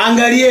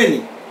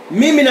angalieni,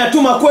 mimi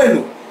natuma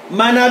kwenu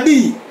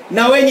manabii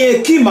na wenye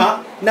hekima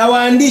na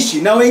waandishi,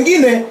 na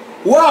wengine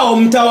wao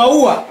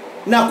mtawaua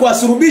na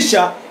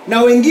kuwasulubisha,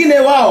 na wengine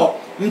wao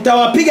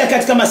mtawapiga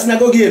katika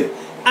masinagogi yenu.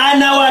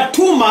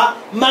 Anawatuma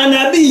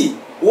manabii,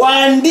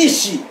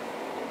 waandishi.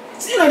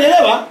 Si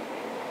unanielewa?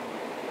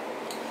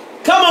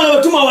 Kama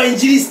anawatuma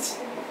wainjilisti,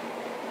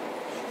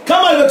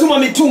 kama alivyotuma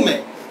mitume,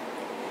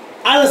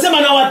 anasema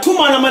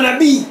anawatuma na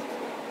manabii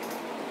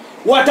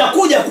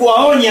watakuja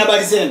kuwaonya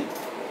habari zenu.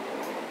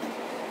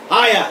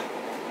 Haya,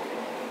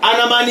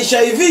 anamaanisha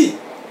hivi,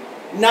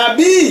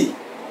 nabii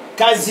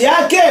kazi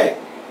yake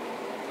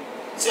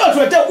sio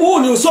tuletee. Huu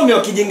ni usomi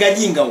wa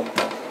kijingajinga huu,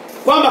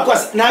 kwamba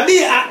kwa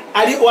nabii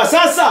wa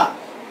sasa,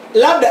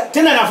 labda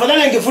tena na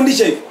afadhali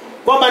angefundisha hivi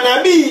kwamba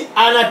nabii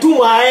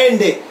anatumwa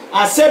aende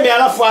aseme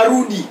alafu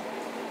arudi,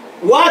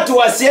 watu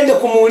wasiende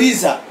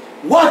kumuuliza.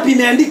 Wapi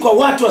imeandikwa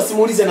watu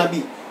wasimuulize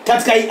nabii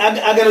katika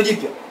Agano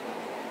Jipya?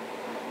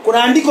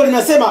 Kuna andiko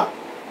linasema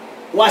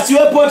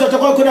wasiwepo watu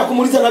watakao kwenda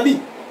kumuuliza nabii?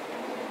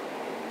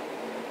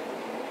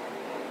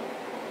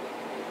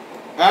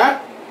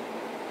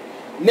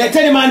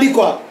 Neteni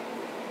maandiko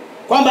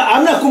kwamba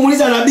hamna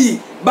kumuuliza nabii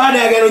baada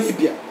ya Agano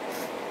Jipya.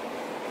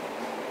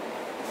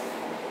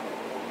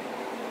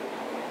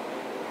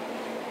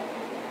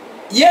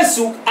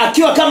 Yesu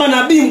akiwa kama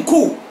nabii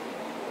mkuu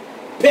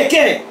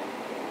pekee,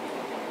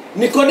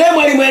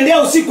 Nikodemo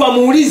alimwendea usiku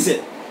amuulize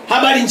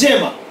habari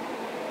njema.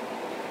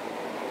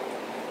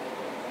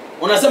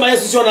 Unasema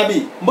Yesu sio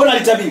nabii, mbona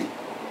alitabiri?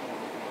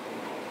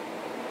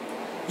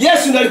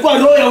 Yesu ndiye alikuwa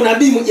roho ya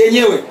unabii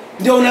yenyewe,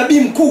 ndio unabii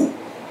mkuu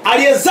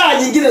aliyezaa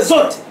nyingine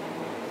zote.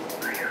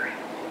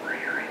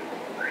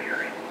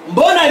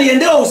 Mbona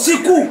aliendewa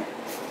usiku?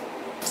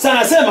 Sasa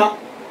nasema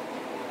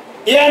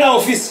yeye ana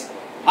ofisi.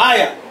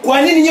 Haya,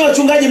 kwa nini nyinyi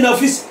wachungaji mna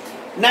ofisi?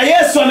 Na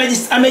Yesu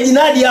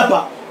amejinadi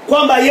hapa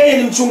kwamba yeye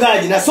ni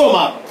mchungaji. Nasoma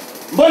hapa.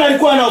 Mbona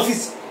alikuwa ana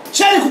ofisi?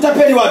 Chani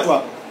kutapeli watu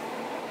hapa.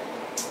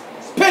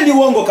 Sipendi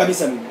uongo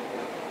kabisa mimi.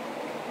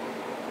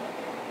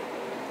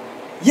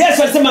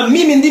 Yesu alisema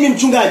mimi ndimi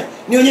mchungaji.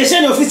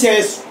 Nionyesheni ofisi ya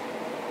Yesu.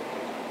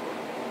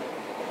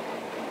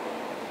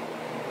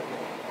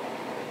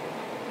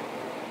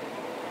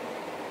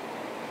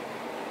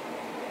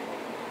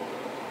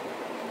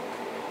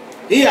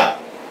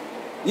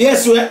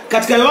 Yesu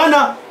katika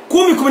Yohana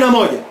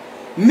 10:11,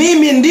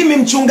 mimi ndimi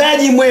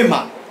mchungaji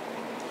mwema.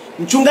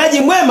 Mchungaji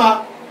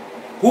mwema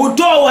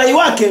hutoa uhai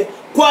wake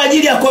kwa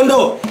ajili ya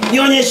kondoo.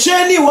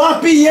 Nionyesheni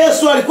wapi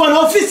Yesu alikuwa na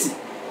ofisi.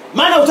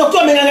 Maana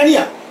utakuwa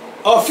umeng'ang'ania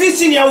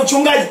ofisi ni ya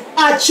uchungaji.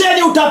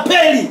 Acheni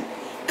utapeli.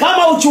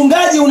 Kama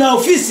uchungaji una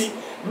ofisi,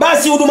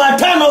 basi huduma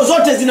tano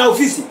zote zina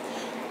ofisi.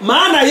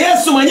 Maana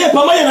Yesu mwenyewe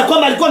pamoja na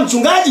kwamba alikuwa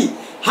mchungaji,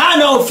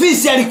 hana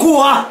ofisi.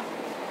 Alikuwa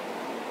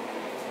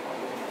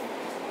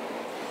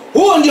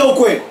huo ndio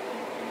ukweli.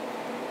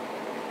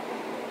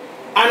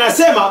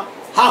 Anasema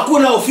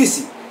hakuna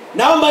ofisi.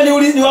 Naomba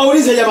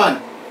niwaulize jamani,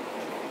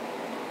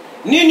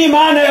 nini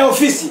maana ya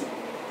ofisi?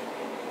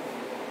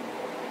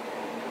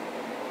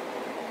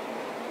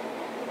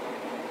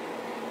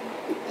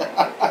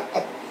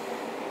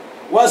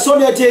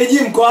 Wasomi wa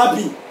TAG mko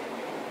wapi?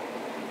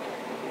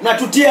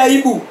 Natutia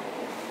aibu.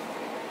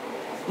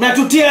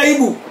 Natutia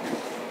aibu.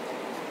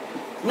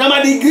 Na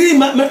madigrii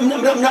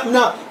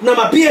na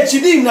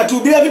ma-PhD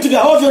mnatuhubiria vitu vya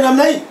hovyo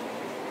namna hii.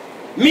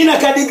 Mimi na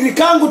kadigrii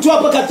kangu tu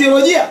hapa ka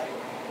theolojia.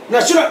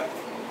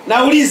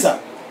 Nauliza,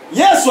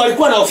 Yesu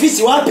alikuwa na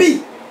ofisi wapi?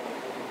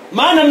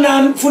 Maana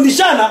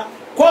mnafundishana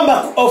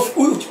kwamba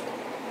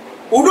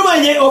huduma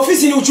yenye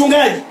ofisi ni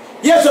uchungaji.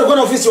 Yesu alikuwa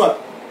na ofisi wapi?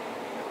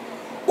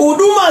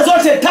 Huduma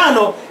zote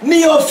tano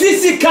ni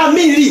ofisi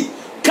kamili.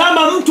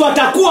 kama mtu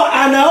atakuwa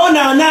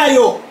anaona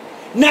anayo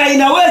na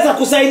inaweza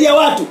kusaidia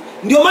watu.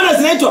 Ndio maana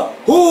zinaitwa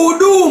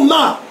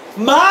huduma.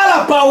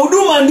 Mahala pa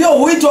huduma ndio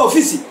huitwa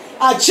ofisi.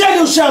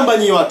 Acheni ushamba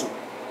nyi watu.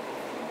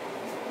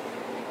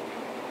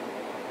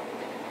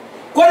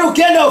 Kwani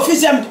ukienda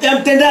ofisi ya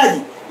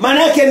mtendaji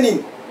maana yake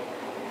nini?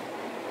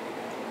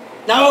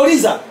 Na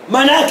wauliza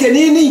maana yake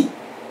nini?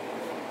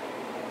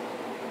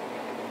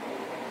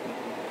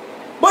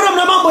 Mbona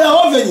mna mambo ya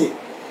ovyo nyi?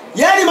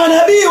 Yaani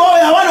manabii wao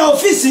hawana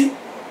ofisi,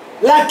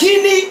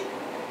 lakini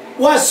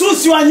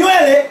wasusi wa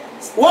nywele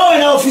wawe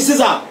na ofisi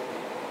zao.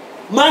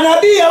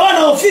 Manabii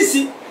hawana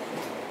ofisi,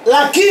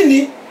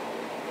 lakini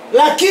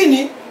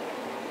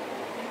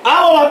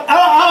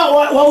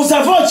wauza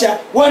vocha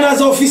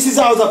wanazo ofisi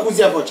zao za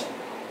kuuzia vocha.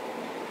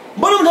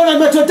 Mbona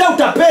mnatuletea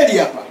utapeli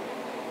hapa?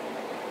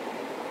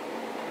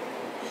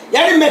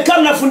 Yaani mmekaa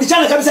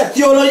mnafundishana kabisa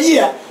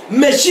theolojia,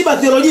 mmeshiba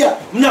theolojia,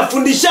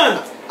 mnafundishana.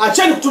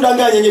 Acheni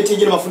kutudanganya nyinyi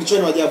TAG na mafundisho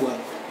yenu ajabu haya.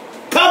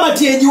 Kama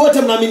TAG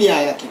wote mnaamini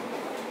haya yake.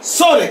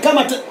 Sore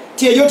kama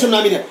TAG wote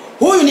mnaamini.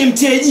 Huyu ni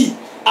mTAG,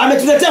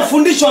 ametuletea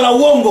fundisho la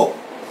uongo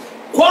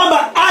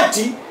kwamba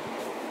ati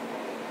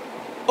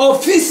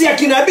ofisi ya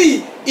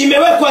kinabii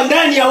imewekwa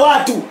ndani ya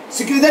watu.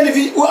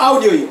 Sikilizeni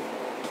audio hiyo.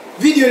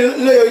 Video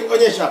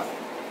iliyoonyesha.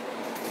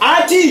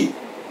 Ati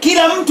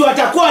kila mtu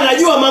atakuwa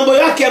anajua mambo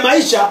yake ya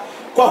maisha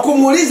kwa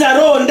kumuuliza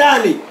roho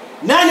ndani.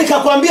 Nani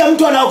kakwambia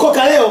mtu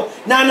anaokoka leo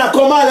na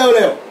anakomaa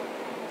leo?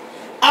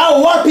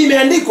 Au wapi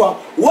imeandikwa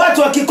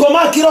watu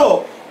wakikomaa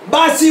kiroho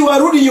basi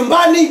warudi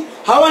nyumbani,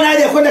 hawana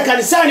haja kwenda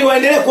kanisani,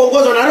 waendelee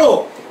kuongozwa na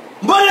roho?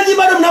 Mbona nyinyi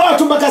bado mna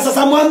watu mpaka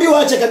sasa mwambie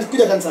waache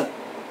kuja kanisani?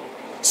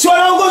 Si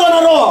wanaongozwa na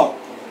roho?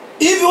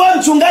 Hivi wewe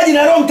mchungaji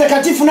na Roho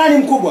Mtakatifu nani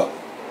mkubwa?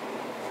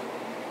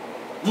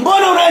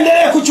 Mbona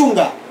unaendelea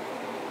kuchunga?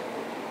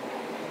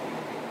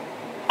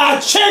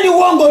 Acheni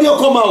uongo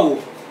uliokoma huo.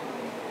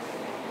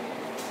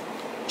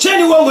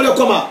 Cheni uongo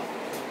uliokoma.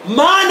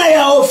 Maana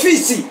ya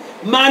ofisi,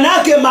 maana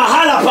yake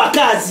mahala pa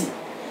kazi.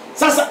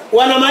 Sasa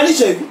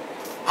wanamaanisha hivi,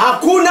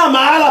 hakuna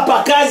mahala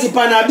pa kazi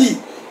pa nabii.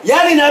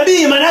 Yaani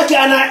nabii maana yake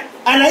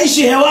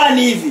anaishi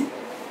hewani hivi.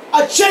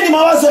 Acheni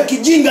mawazo ya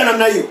kijinga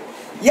namna hiyo.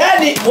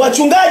 Yaani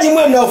wachungaji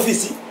mwe mna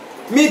ofisi,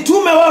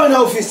 mitume wawe na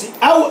ofisi,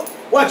 au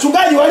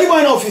wachungaji walimu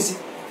wana ofisi,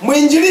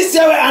 mwinjilisti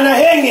awe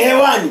anahenge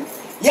hewani.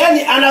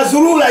 Yaani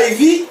anazurura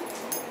hivi.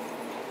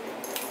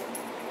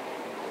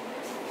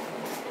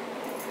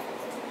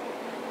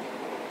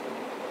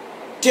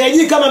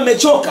 TAG kama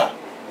mmechoka,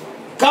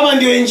 kama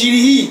ndio injili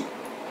hii,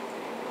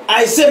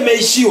 aise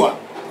mmeishiwa.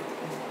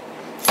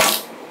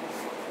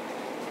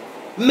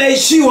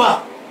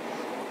 Mmeishiwa.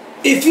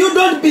 If you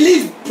don't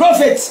believe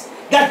prophets,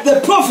 that the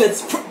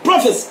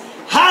prophets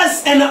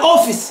has an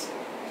office,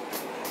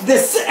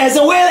 as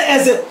well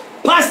as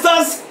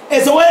pastors,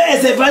 as well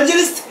as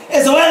evangelists,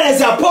 as well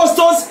as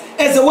apostles,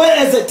 as well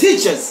as the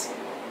teachers,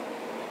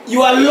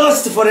 you are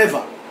lost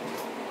forever.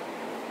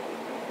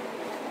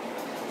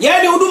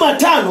 Yaani huduma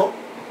 5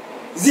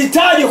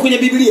 zitajwe kwenye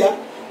Biblia,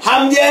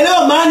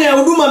 hamjaelewa maana ya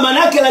huduma. Maana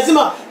yake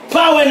lazima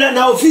pawe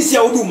na ofisi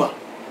ya huduma.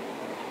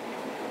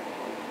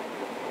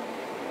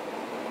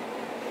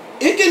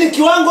 Hiki ni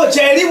kiwango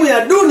cha elimu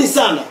ya duni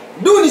sana,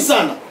 duni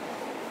sana.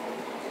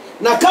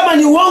 Na kama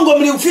ni uongo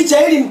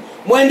mliuficha ili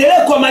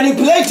muendelee kwa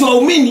manipulate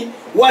waumini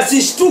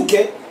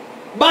wasishtuke,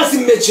 basi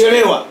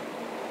mmechelewa.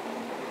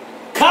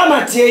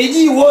 Kama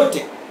TAG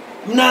wote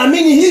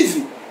mnaamini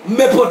hivi,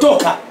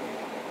 mmepotoka.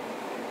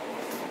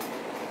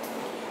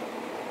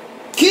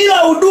 Kila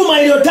huduma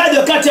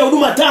iliyotajwa kati ya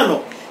huduma 5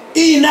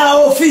 ina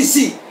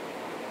ofisi.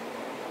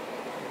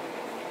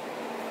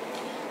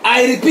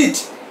 I repeat,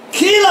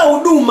 kila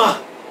huduma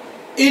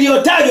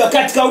iliyotajwa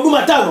katika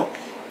huduma 5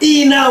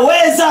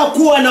 inaweza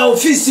kuwa na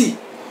ofisi.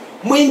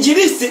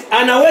 Mwinjilisti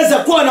anaweza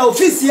kuwa na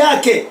ofisi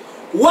yake.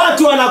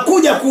 Watu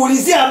wanakuja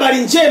kuulizia habari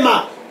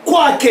njema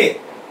kwake.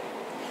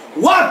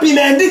 Wapi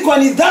imeandikwa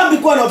ni dhambi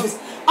kuwa na ofisi?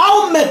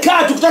 Au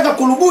mmekaa tukitaka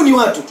kulubuni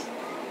watu tu?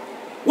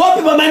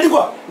 Wapi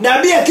pameandikwa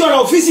nabii akiwa na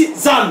ofisi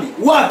dhambi?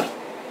 Wapi?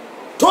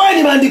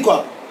 Toeni maandiko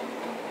hapa.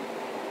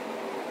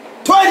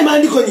 Toeni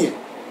maandiko nyie.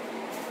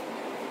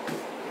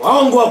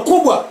 Waongo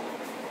wakubwa.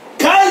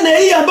 Karne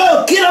hii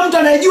ambayo kila mtu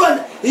anajua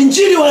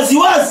injili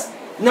waziwazi,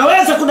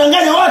 naweza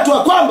kudanganya watu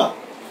wa kwamba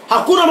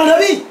hakuna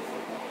manabii.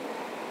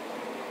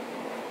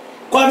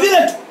 Kwa vile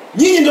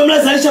nyinyi ndio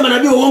mnazalisha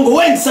manabii wa uongo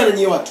wengi sana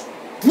nyinyi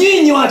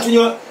watu.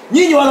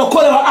 Nyinyi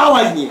walokole wa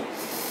awali nyinyi.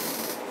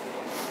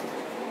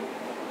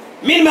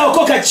 Mimi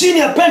nimeokoka chini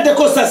ya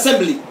Pentecostal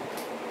Assembly.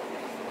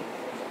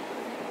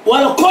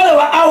 Walokole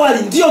wa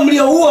awali ndio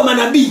mlioua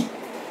manabii.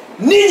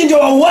 Ninyi ndio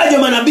wauaji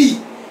wa manabii.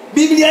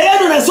 Biblia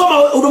yenu nasoma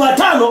huduma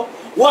 5,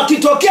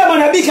 wakitokea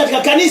manabii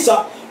katika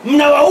kanisa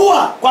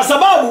mnawaua kwa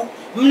sababu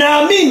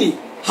mnaamini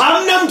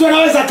hamna mtu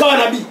anaweza akawa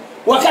nabii.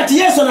 Wakati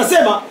Yesu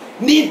anasema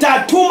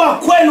nitatuma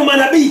kwenu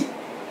manabii.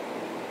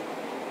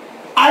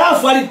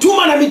 Alafu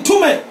alituma na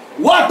mitume.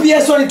 Wapi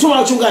Yesu alituma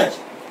wachungaji?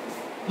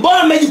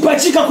 Mbona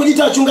mmejipachika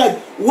kujiita wachungaji?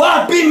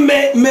 Wapi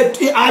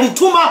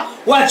alituma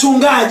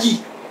wachungaji?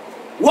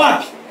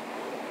 Wapi?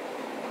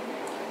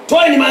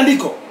 Toeni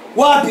maandiko.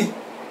 Wapi?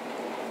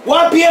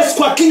 Wapi Yesu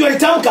kwa kinywa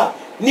alitamka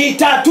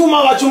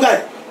nitatuma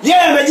wachungaji? Yeye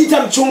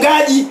amejiita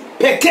mchungaji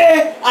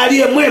pekee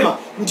aliye mwema.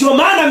 Ndio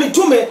maana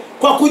mitume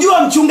kwa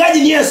kujua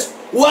mchungaji ni Yesu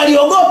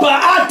waliogopa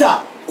hata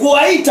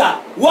kuwaita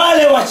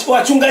wale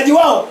wachungaji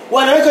wao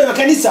wanaweka kwenye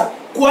kanisa.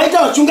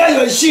 Kuwaita wachungaji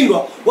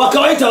walishindwa,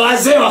 wakawaita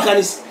wazee wa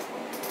kanisa.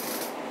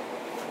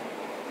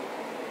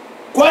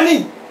 Kwa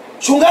nini?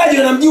 Mchungaji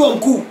anamjua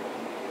mkuu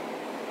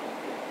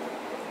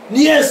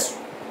ni Yesu.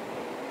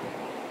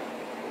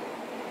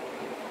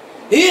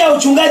 Hii ya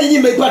uchungaji nyinyi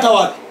mmeipata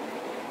wapi?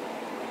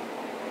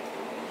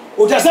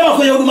 Utasema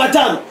kwenye Huduma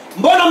Tano.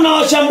 Mbona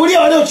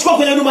mnawashambulia wale uchukua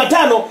kwenye Huduma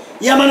Tano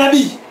ya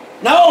manabii?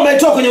 Na wao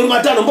umetoa kwenye Huduma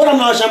Tano, mbona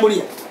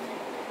mnawashambulia?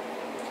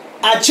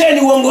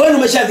 Acheni, uongo wenu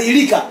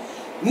umeshadhihirika.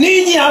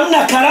 Ninyi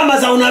hamna karama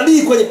za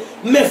unabii kwenye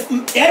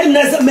yaani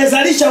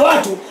mmezalisha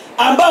watu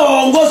ambao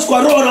waongozwa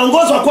kwa roho,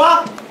 wanaongozwa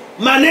kwa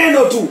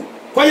maneno tu.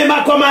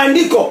 Kwa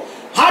maandiko.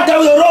 Hata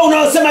huyo roho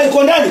unaosema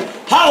yuko ndani,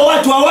 hao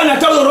watu hawana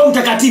hata huyo Roho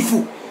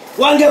Mtakatifu.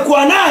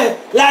 Wangekuwa naye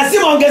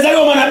lazima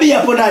wangezaliwa manabii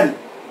hapo ndani.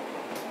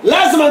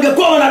 Lazima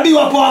wangekuwa manabii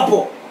wapo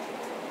hapo.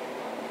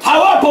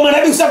 Hawapo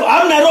manabii kwa sababu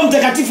hamna Roho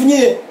Mtakatifu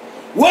nyie.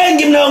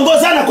 Wengi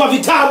mnaongozana kwa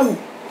vitabu,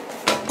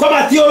 kwa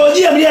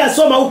mathiolojia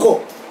mliyosoma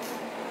huko.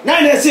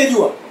 Nani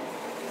asiyejua?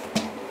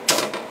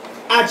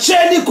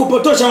 Acheni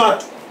kupotosha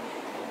watu.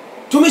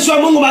 Tumishi wa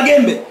Mungu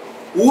Magembe,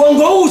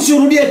 uongo huu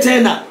usirudie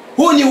tena.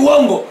 Huu ni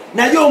uongo.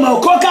 Najua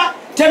umeokoka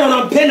tena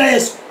unampenda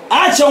Yesu.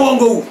 Acha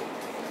uongo huu.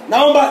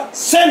 Naomba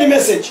send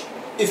message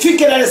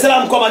ifike Dar es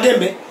Salaam kwa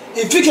Magembe,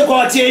 ifike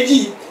kwa TAG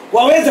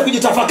waweze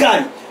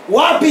kujitafakari.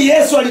 Wapi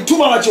Yesu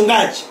alituma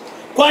wachungaji?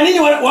 Kwa nini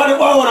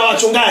wao wana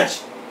wachungaji?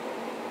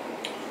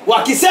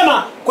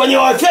 Wakisema kwenye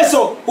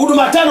Waefeso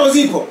Huduma Tano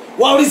zipo,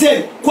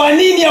 waulizeni kwa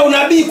nini ya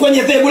unabii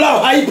kwenye dhehebu lao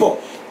haipo?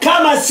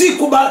 Kama si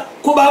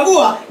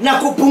kubagua na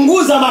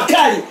kupunguza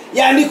makali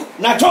ya andiko.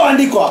 Natoa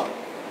andiko hapo.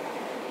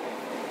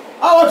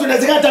 Hao watu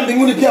inawezekana hata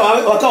mbinguni pia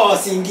wakawa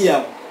wasiingia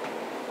hapo.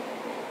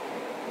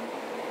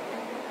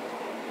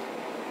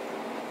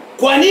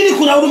 Kwa nini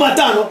kuna Huduma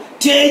Tano?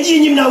 TAG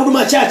nyinyi mna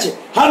huduma chache,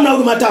 hamna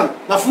Huduma Tano.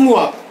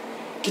 Nafunua hapa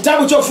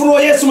kitabu cha Ufunuo,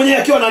 Yesu mwenyewe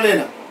akiwa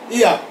ananena.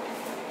 Hii hapa.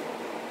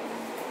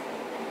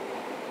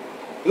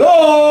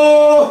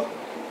 Lo!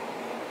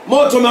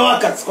 Moto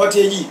umewaka kwa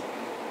TAG.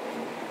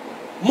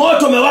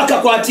 Moto umewaka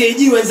kwa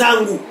TAG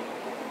wenzangu.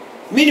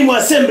 Mimi ni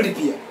muassembly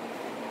pia.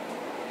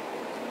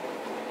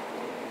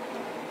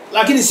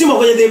 Lakini simo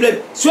kwenye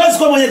dhehebu. Siwezi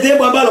kuwa kwenye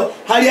dhehebu ambalo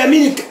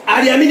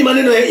haliamini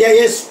maneno ya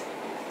Yesu.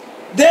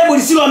 Dhehebu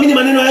lisiloamini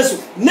maneno ya Yesu,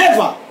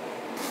 never.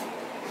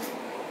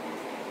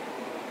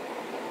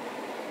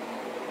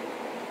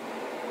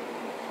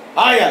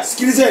 Haya,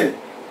 sikilizeni.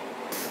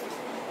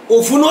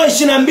 Ufunuo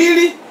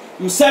 22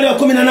 mstari wa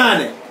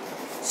 18.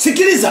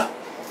 Sikiliza.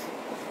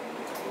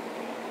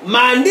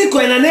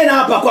 Maandiko yananena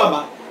hapa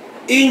kwamba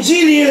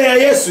injili ile ya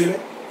Yesu ile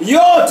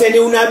yote ni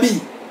unabii.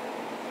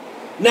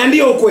 Na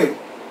ndio ukweli.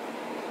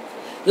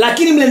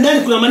 Lakini mle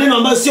ndani kuna maneno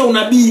ambayo sio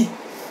unabii.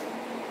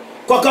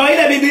 Kwa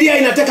kawaida Biblia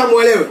inataka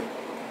muelewe.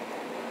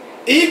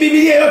 Hii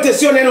Biblia yote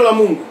sio neno la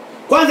Mungu.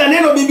 Kwanza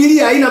neno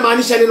Biblia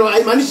haimaanishi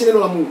neno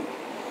la Mungu.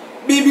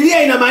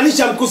 Biblia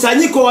inamaanisha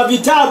mkusanyiko wa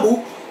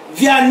vitabu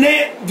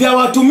vya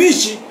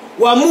watumishi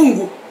wa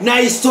Mungu na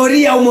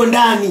historia humo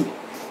ndani.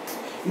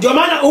 Ndio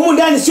maana humo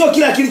ndani sio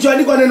kila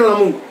kilichoandikwa neno la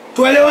Mungu.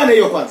 Tuelewane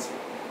hiyo kwanza.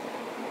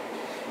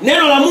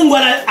 Neno la Mungu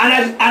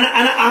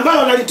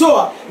ambalo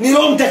analitoa ni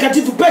Roho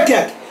Mtakatifu peke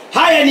yake.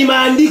 Haya ni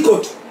maandiko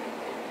tu.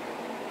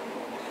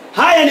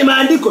 Haya ni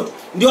maandiko tu.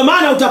 Ndio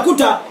maana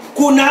utakuta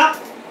kuna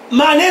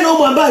maneno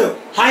humo ambayo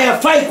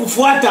hayafai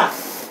kufuata.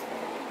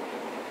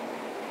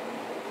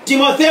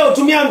 Timotheo,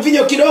 tumia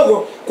mvinyo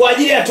kidogo kwa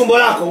ajili ya tumbo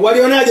lako.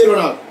 Walionaje hilo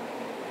nao?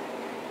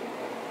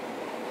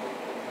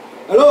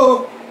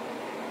 Hello?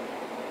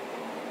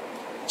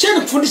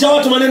 Cheni kufundisha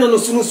watu maneno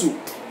nusu nusu.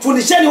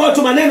 Fundisheni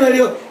watu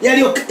maneno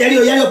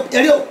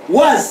yaliyo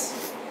wazi.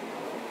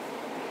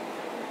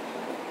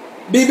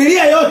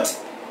 Biblia yote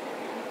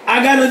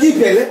Agano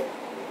Jipya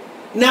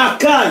na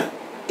Kale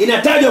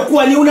inatajwa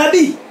kuwa ni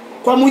unabii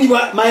kwa mujibu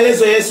wa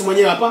maelezo ya Yesu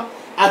mwenyewe hapa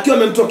akiwa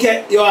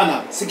amemtokea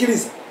Yohana.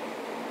 Sikiliza.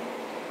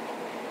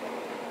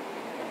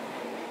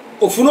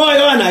 Ufunuo wa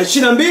Yohana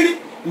 22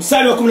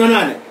 mstari wa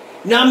 18.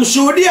 Na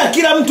mshuhudia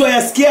kila mtu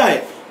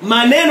ayasikiaye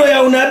maneno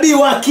ya unabii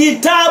wa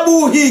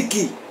kitabu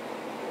hiki.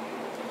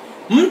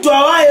 Mtu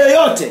awaye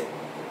yoyote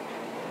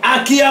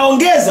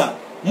akiyaongeza,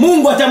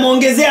 Mungu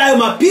atamuongezea hayo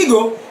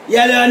mapigo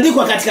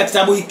yaliyoandikwa katika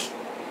kitabu hiki.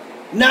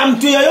 Na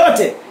mtu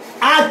yoyote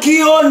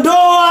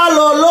akiondoa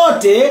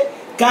lolote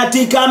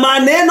katika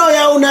maneno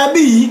ya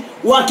unabii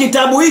wa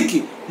kitabu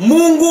hiki,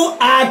 Mungu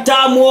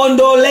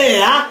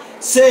atamuondolea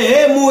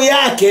sehemu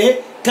yake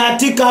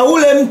katika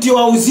ule mti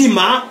wa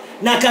uzima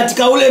na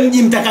katika ule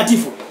mji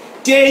mtakatifu.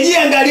 TAG,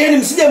 angalieni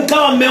msije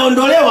mkawa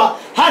mmeondolewa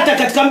hata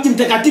katika mji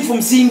mtakatifu,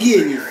 msiingie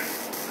nyinyi.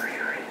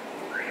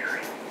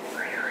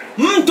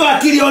 Mtu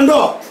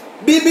akiliondoa,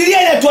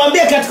 Biblia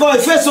inatuambia katika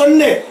Efeso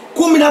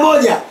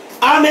 4:11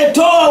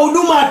 ametoa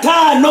huduma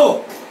 5.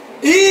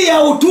 Hii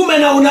ya utume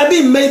na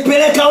unabii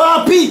mmeipeleka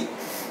wapi?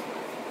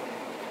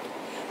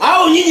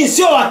 Au nyinyi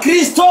sio wa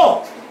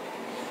Kristo?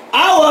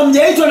 Au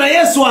hamjaitwa na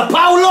Yesu wa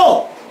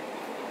Paulo?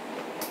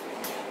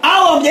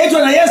 Au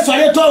hamjaitwa na Yesu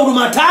aliyetoa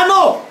huduma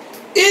 5?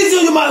 Hizi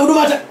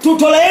huduma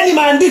tutoleeni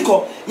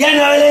maandiko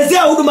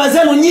yanaelezea huduma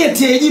zenu nyie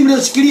TAG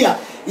mlioshikilia.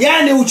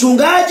 Yaani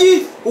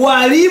uchungaji,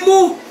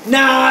 walimu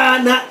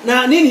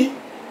na nini?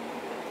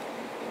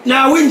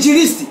 Na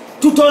uinjilisti.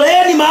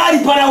 Tutoleeni mahali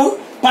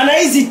pana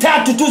hizi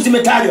 3 tu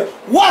zimetajwa.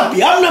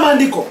 Wapi? Hamna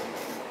maandiko.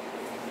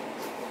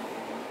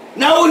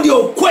 Na huo ndio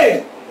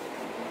ukweli.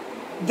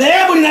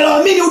 Dhehebu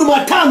linaloamini huduma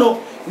 5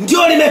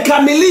 ndio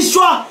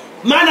limekamilishwa,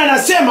 maana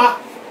anasema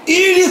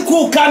ili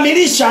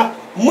kukamilisha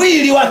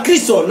mwili wa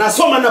Kristo.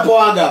 Nasoma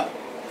ninapoaga.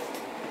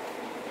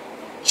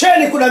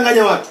 Cheni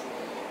kudanganya watu.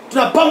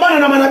 Tunapambana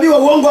na manabii wa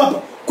uongo hapa.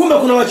 Kumbe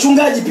kuna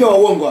wachungaji pia wa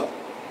uongo hapa.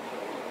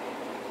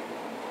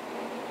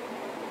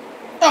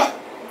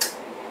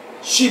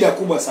 Shida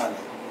kubwa sana.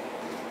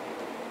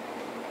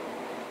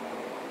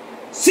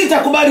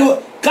 Sitakubali.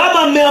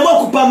 Kama mmeamua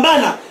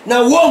kupambana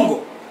na uongo,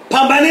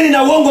 pambaneni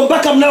na uongo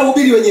mpaka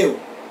mnaohubiri wenyewe.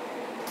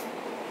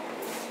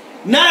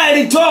 Naye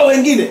alitoa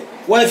wengine,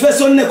 wa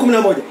Efeso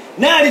 4:11.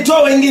 Naye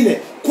alitoa wengine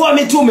kuwa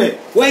mitume,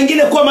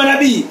 wengine kuwa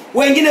manabii,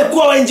 wengine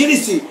kuwa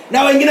wainjilisti,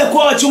 na wengine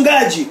kuwa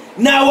wachungaji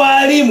na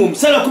walimu.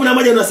 Mstari wa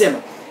 11 unasema,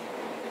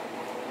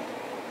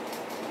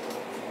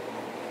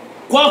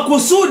 kwa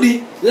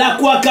kusudi la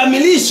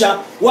kuwakamilisha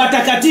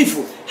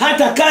watakatifu,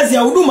 hata kazi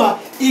ya huduma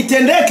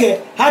itendeke,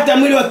 hata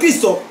mwili wa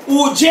Kristo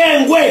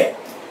ujengwe.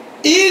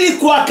 Ili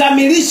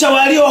kuwakamilisha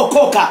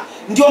waliookoka.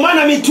 Ndio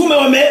maana mitume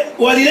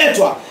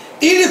waliletwa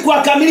ili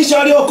kuwakamilisha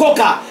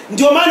waliookoka.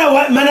 Ndio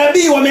maana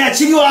manabii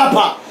wameachiliwa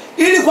hapa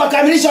ili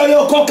kuwakamilisha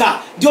waliookoka.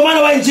 Ndio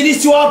maana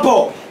wainjilisti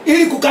wapo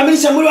ili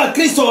kukamilisha mwili wa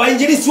Kristo.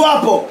 Wainjilisti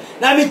wapo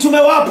na mitume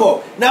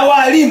wapo na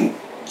walimu.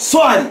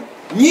 Swali,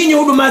 nyinyi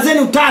huduma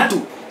zenu 3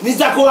 ni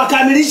za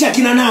kuwakamilisha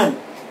kina nani?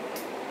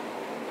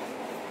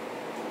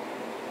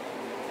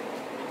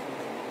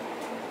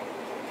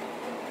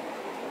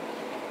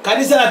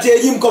 Kanisa la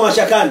TAG mko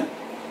mashakani.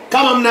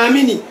 Kama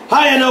mnaamini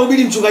haya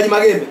anahubiri mchungaji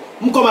Magembe,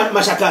 mko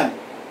mashakani.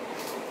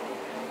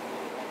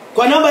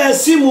 Kwa namba ya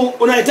simu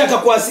unayetaka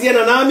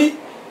kuwasiliana nami,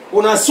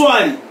 una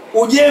swali,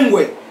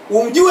 ujengwe,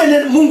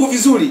 umjue Mungu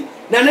vizuri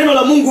na neno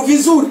la Mungu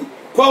vizuri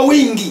kwa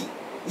wingi.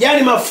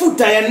 Yaani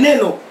mafuta ya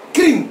neno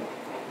cream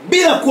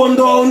bila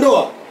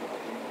kuondoa.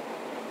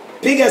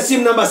 Piga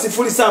simu namba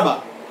 07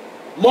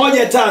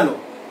 15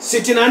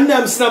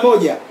 64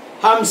 51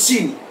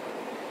 50.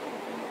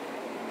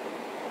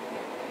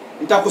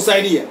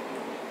 Nitakusaidia.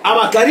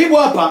 Ama karibu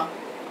hapa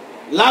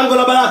Lango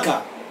la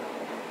Baraka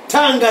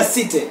Tanga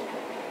City.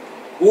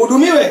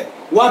 Uhudumiwe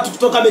watu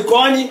kutoka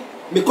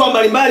mikoa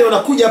mbalimbali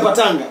wanakuja hapa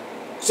Tanga.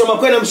 Kusema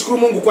kweli namshukuru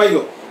Mungu kwa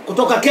hilo.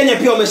 Kutoka Kenya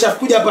pia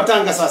wameshakuja hapa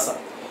Tanga sasa.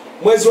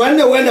 Mwezi wa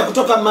 4 uenda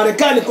kutoka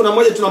Marekani kuna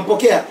mmoja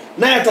tunampokea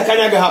naye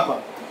atakanyaga hapa.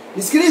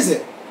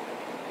 Nisikilize.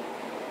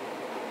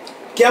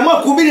 Kiamua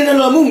kuhubiri neno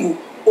la Mungu,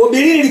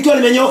 ubiri likiwa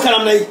limenyooka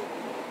namna hii.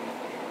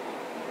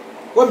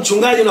 Wewe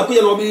mchungaji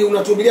unakuja na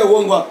unatuhubiria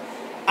uongo hapa.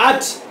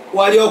 Ati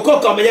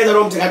waliokoka wamejaza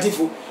Roho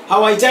Mtakatifu,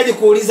 hawahitaji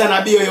kuuliza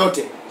nabii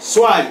yoyote.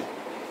 Swali,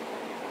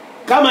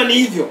 kama ni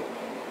hivyo,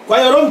 kwa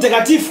hiyo Roho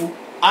Mtakatifu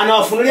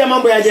anawafunulia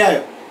mambo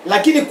yajayo,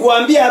 lakini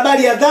kuambia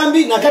habari ya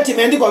dhambi, na kati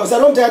imeandikwa kabisa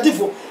Roho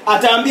Mtakatifu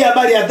ataambia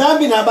habari ya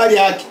dhambi na habari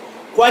ya haki.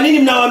 Kwa nini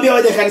mnawaambia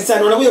waje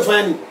kanisani? Wanakuja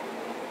kufanya nini?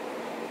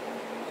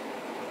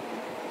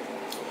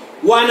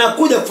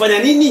 Wanakuja kufanya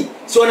nini?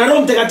 Si wana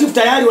Roho Mtakatifu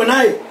tayari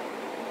wanayo?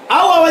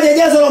 Au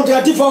hawajajaza Roho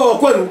Mtakatifu hao wa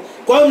kwenu?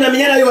 Kwa hiyo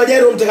mnamenyana ili wajaze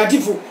Roho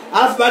Mtakatifu,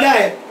 alafu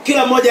baadaye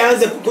kila mmoja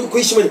aanze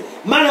kuishi mwenyewe.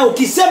 Maana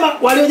ukisema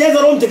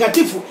waliojaza Roho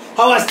Mtakatifu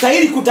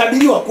hawastahili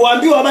kutabiriwa,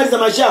 kuambiwa habari za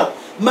maisha yao,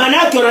 maana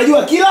yake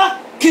wanajua kila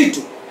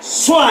kitu.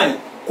 Swali,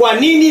 kwa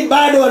nini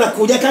bado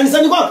wanakuja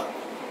kanisani kwako?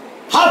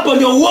 Hapo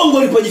ndio uongo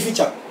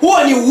ulipojificha.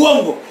 Huo ni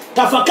uongo.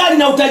 Tafakari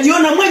na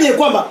utajiona mwenyewe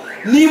kwamba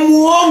ni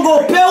muongo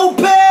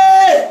peupe.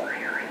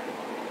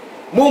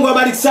 Mungu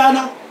abariki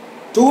sana.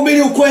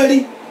 Tuhubiri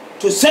ukweli,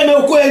 tuseme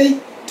ukweli,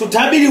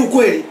 tutabiri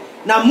ukweli,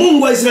 na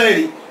Mungu wa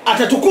Israeli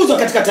atatukuzwa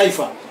katika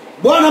taifa.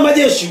 Bwana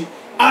majeshi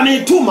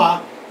amenituma,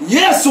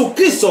 Yesu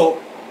Kristo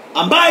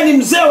ambaye ni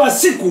mzee wa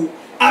siku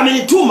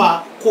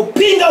amenituma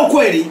kupinga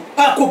ukweli,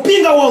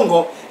 kupinga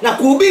uongo na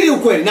kuhubiri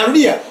ukweli.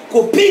 Narudia,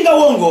 kupinga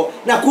uongo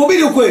na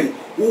kuhubiri ukweli.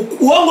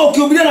 Uongo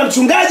ukihubiriwa na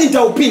mchungaji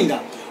nitaupinga,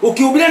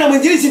 ukihubiriwa na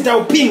mwinjilisti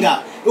nitaupinga,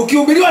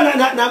 ukihubiriwa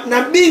na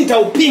nabii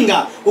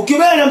nitaupinga,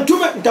 ukihubiriwa na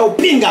mtume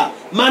nitaupinga,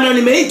 maana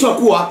nimeitwa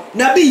kuwa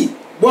nabii.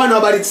 Bwana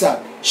wabariki sana.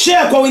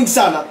 Share kwa wingi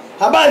sana,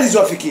 habari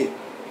ziwafikie.